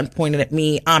got that gun pointed at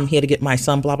me? I'm here to get my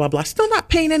son, blah, blah, blah. Still not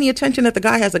paying any attention that the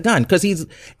guy has a gun, because he's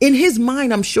in his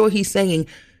mind. I'm sure he's saying,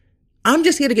 I'm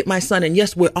just here to get my son. And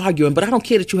yes, we're arguing, but I don't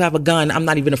care that you have a gun. I'm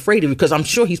not even afraid of you, because I'm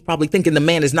sure he's probably thinking the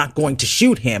man is not going to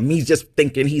shoot him. He's just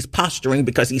thinking he's posturing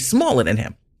because he's smaller than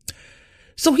him.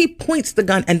 So he points the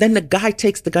gun and then the guy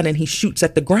takes the gun and he shoots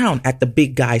at the ground at the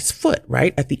big guy's foot,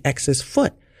 right? At the ex's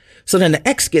foot. So then the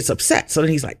ex gets upset. So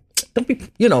then he's like, don't be,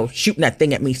 you know, shooting that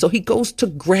thing at me. So he goes to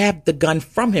grab the gun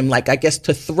from him, like, I guess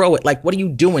to throw it, like, what are you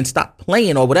doing? Stop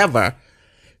playing or whatever.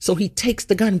 So he takes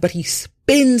the gun, but he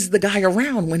spins the guy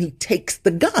around when he takes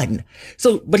the gun.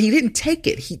 So, but he didn't take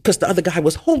it because the other guy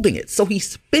was holding it. So he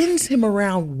spins him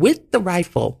around with the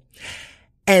rifle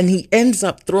and he ends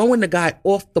up throwing the guy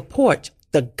off the porch.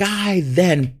 The guy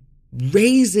then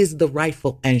raises the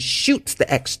rifle and shoots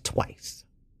the ex twice.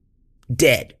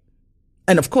 Dead.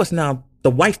 And of course, now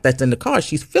the wife that's in the car,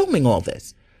 she's filming all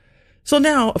this. So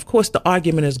now, of course, the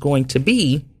argument is going to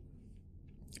be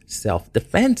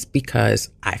self-defense because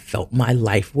I felt my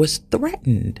life was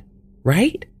threatened,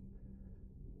 right?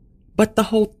 But the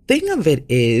whole thing of it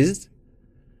is,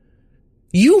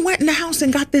 you went in the house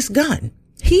and got this gun.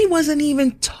 He wasn't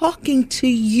even talking to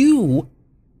you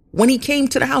when he came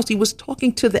to the house. He was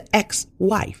talking to the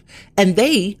ex-wife. And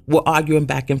they were arguing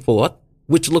back and forth,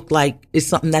 which looked like it's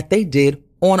something that they did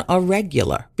on a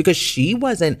regular, because she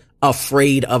wasn't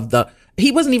afraid of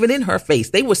he wasn't even in her face.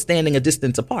 They were standing a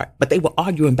distance apart, but they were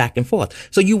arguing back and forth.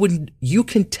 So you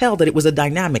can tell that it was a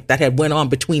dynamic that had went on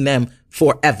between them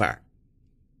forever.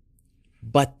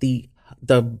 But the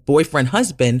boyfriend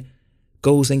husband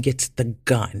goes and gets the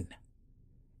gun.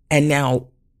 And now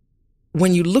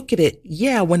when you look at it,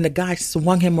 yeah, when the guy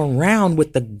swung him around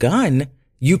with the gun,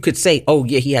 you could say, oh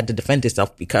yeah, he had to defend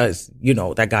himself because, you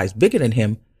know, that guy's bigger than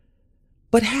him.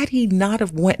 But had he not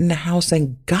have went in the house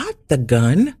and got the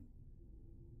gun,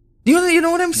 you know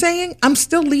what I'm saying? I'm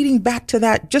still leading back to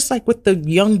that, just like with the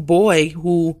young boy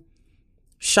who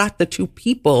shot the 2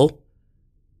 people,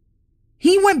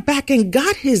 he went back and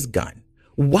got his gun.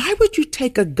 Why would you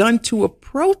take a gun to a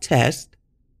protest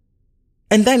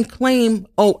and then claim,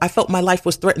 oh, I felt my life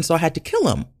was threatened, so I had to kill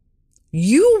him?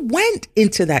 You went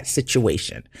into that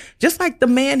situation. Just like the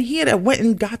man here that went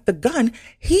and got the gun,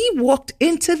 he walked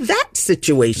into that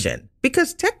situation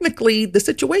because technically the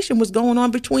situation was going on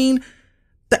between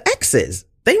the exes.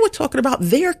 They were talking about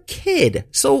their kid.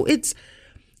 So it's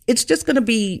just going to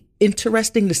be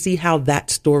interesting to see how that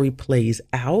story plays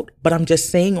out. But I'm just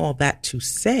saying all that to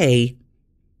say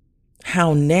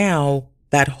how now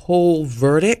that whole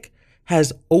verdict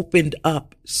has opened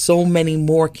up so many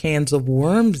more cans of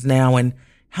worms now, and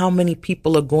how many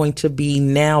people are going to be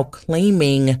now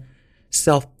claiming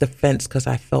self-defense because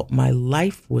I felt my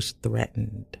life was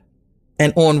threatened.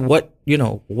 And on what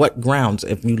grounds?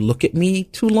 If you look at me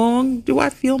too long, do I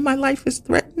feel my life is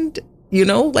threatened?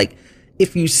 Like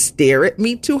if you stare at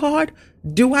me too hard,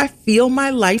 do I feel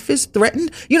my life is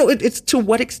threatened? It's to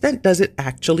what extent does it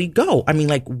actually go? I mean,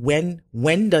 like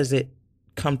when does it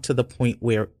come to the point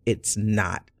where it's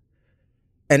not?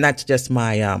 And that's just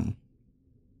my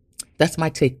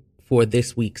take for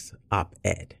this week's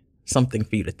op-ed. Something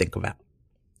for you to think about.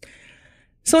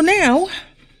 So now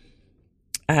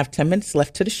I have 10 minutes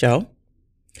left to the show.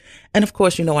 And of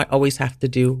course, I always have to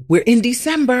do, we're in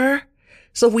December.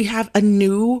 So we have a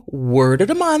new word of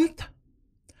the month.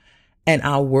 And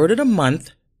our word of the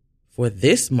month for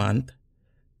this month,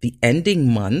 the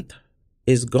ending month,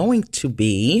 is going to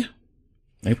be,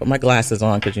 let me put my glasses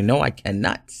on because I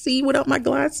cannot see without my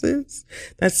glasses.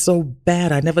 That's so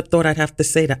bad. I never thought I'd have to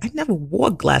say that. I never wore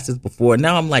glasses before.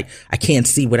 Now I'm like, I can't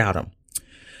see without them.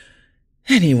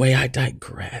 Anyway, I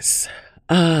digress.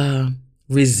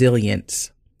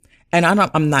 Resilience. And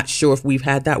I'm not sure if we've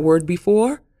had that word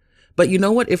before, but you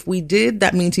know what? If we did,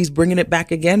 that means he's bringing it back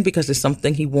again because it's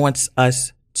something he wants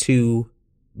us to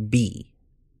be,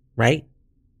 right?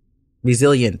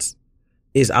 Resilience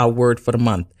is our word for the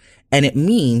month. And it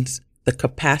means the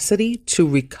capacity to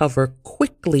recover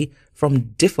quickly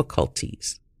from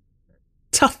difficulties,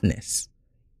 toughness.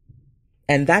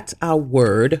 And that's our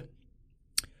word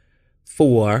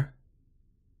for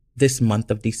this month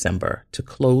of December. To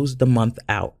close the month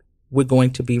out, we're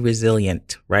going to be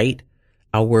resilient, right?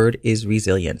 Our word is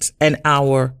resilience. And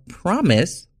our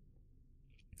promise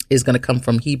is going to come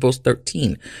from Hebrews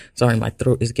 13. Sorry, my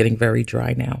throat is getting very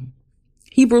dry now.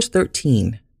 Hebrews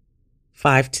 13.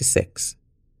 5-6.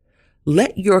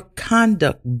 Let your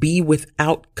conduct be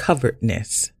without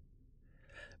covetousness.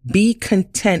 Be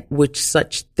content with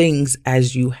such things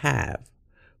as you have.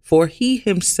 For he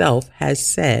himself has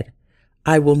said,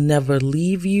 I will never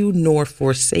leave you nor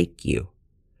forsake you.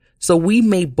 So we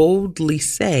may boldly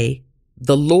say,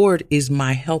 the Lord is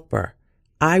my helper.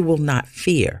 I will not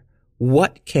fear.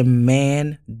 What can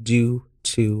man do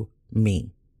to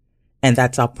me? And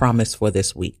that's our promise for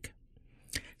this week.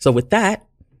 So with that,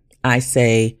 I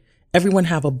say, everyone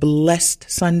have a blessed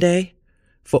Sunday.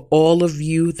 For all of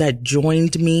you that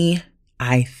joined me,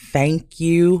 I thank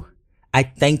you. I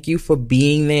thank you for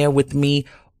being there with me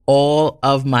all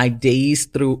of my days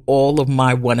through all of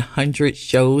my 100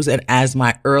 shows. And as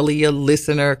my earlier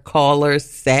listener caller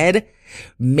said,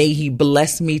 may he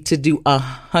bless me to do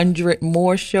 100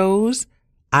 more shows.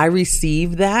 I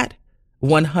receive that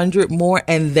 100 more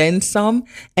and then some,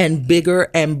 and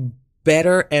bigger and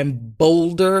better and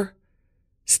bolder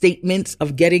statements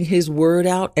of getting his word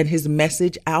out and his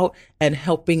message out and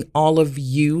helping all of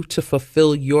you to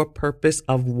fulfill your purpose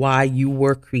of why you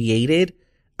were created.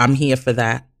 I'm here for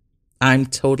that. I'm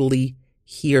totally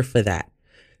here for that.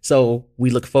 So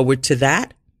we look forward to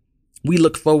that. We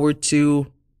look forward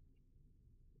to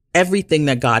everything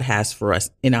that God has for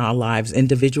us in our lives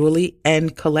individually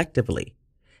and collectively.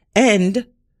 And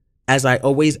as I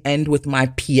always end with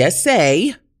my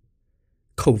PSA,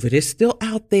 COVID is still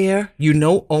out there.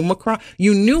 Omicron.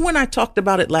 You knew when I talked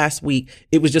about it last week,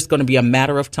 it was just going to be a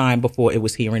matter of time before it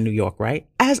was here in New York, right?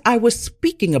 As I was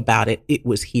speaking about it, it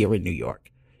was here in New York.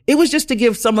 It was just to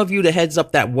give some of you the heads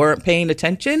up that weren't paying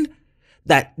attention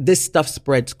that this stuff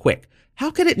spreads quick. How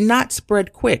could it not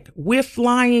spread quick? We're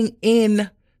flying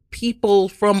in people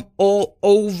from all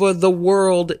over the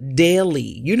world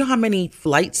daily. You know how many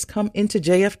flights come into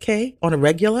JFK on a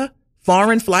regular?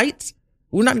 Foreign flights?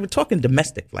 We're not even talking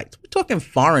domestic flights. We're talking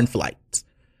foreign flights.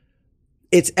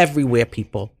 It's everywhere,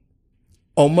 people.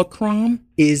 Omicron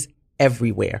is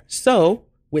everywhere. So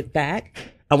with that,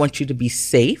 I want you to be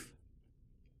safe.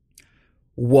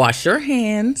 Wash your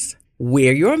hands,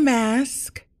 wear your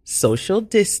mask, social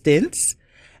distance,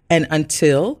 and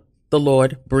until the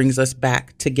Lord brings us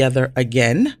back together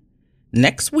again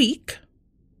next week,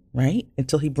 right?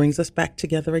 Until he brings us back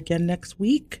together again next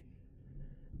week.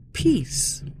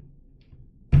 Peace.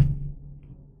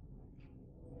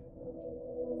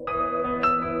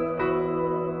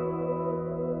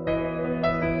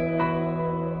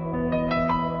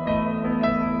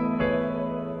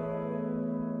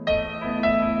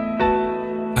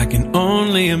 I can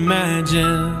only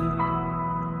imagine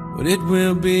what it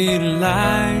will be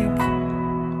like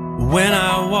when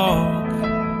I walk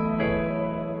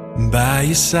by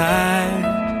your side.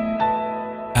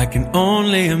 I can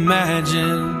only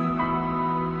imagine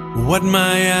what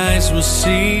my eyes will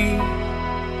see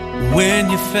when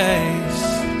your face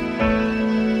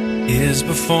is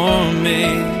before me.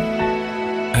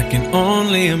 I can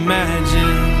only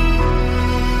imagine.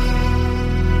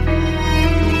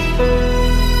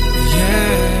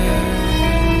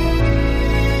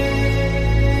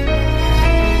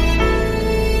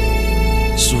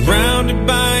 Surrounded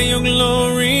by your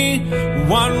glory,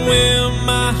 what will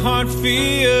my heart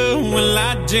feel? Will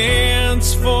I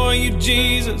dance for you,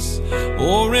 Jesus?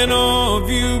 Or in awe of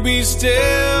you be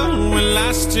still? Will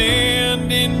I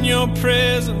stand in your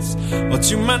presence? Or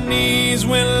to my knees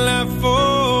will I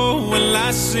fall? Will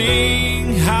I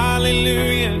sing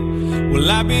hallelujah?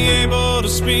 Will I be able to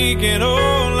speak at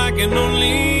all? I can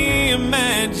only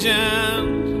imagine.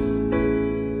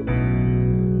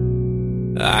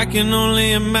 I can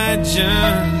only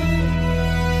imagine.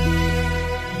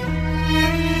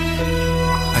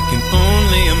 I can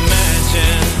only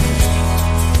imagine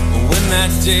when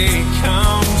that day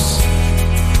comes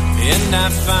and I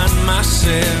find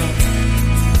myself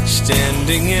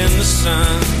standing in the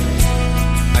sun.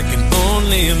 I can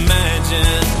only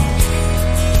imagine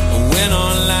when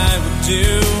all I would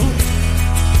do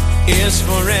is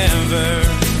forever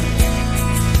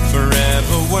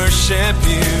worship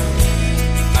you.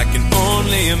 I can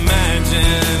only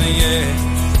imagine, yeah.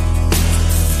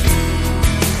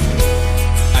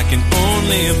 I can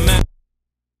only imagine.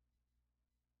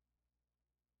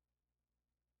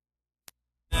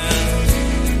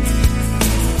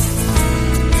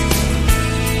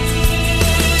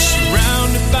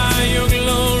 Surrounded by your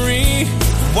glory,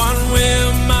 what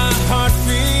will my heart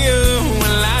feel?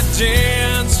 Will I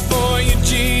dance for you,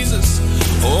 Jesus?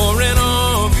 Or in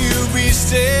awe of you be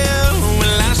still?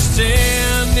 Will I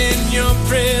stand in your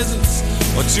presence?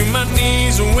 Or to my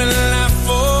knees will I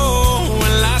fall?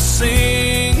 Will I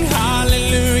sing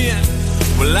hallelujah?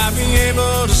 Will I be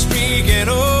able to speak at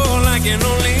all? I can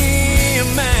only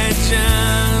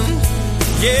imagine.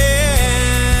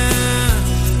 Yeah,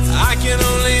 I can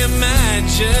only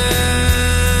imagine.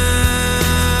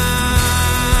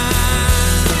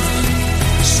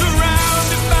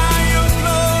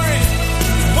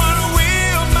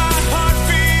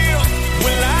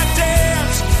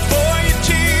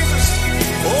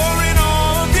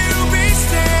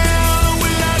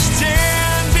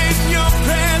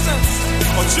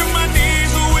 To my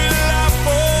knees will I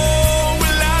fall?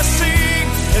 Will I sing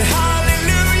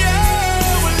hallelujah?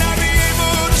 Will I be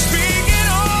able to speak it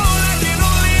all? I can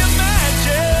only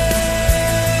imagine.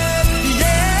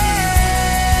 Yeah,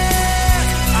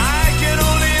 I can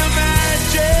only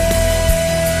imagine.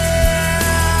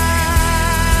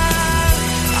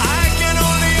 I can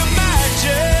only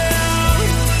imagine.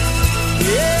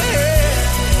 Yeah,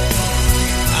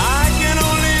 I can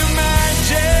only imagine.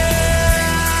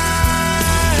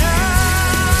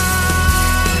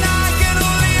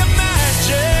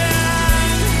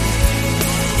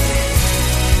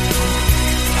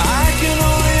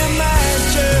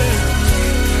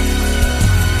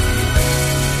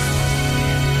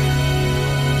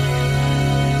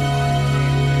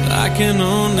 I can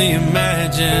only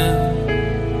imagine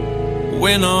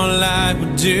when all I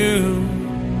would do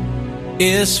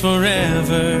is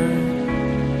forever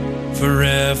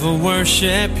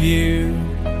worship you.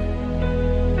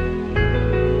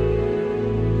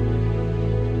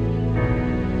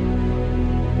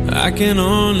 I can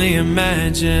only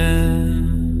imagine.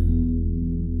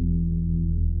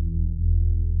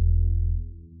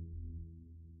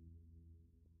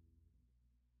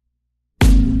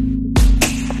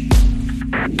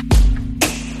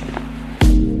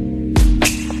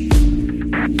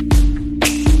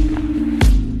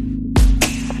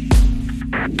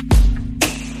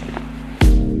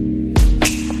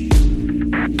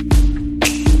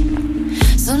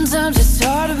 Sometimes it's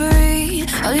hard to breathe.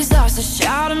 All these thoughts that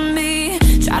shout at me,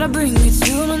 try to bring me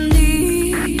to my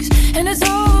knees. And it's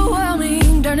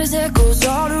overwhelming, darkness echoes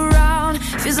all around.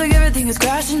 Feels like everything is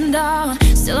crashing down.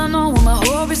 Still I know where my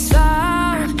hope is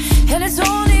found. And it's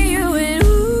only you and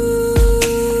ooh.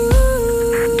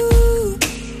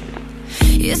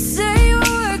 You say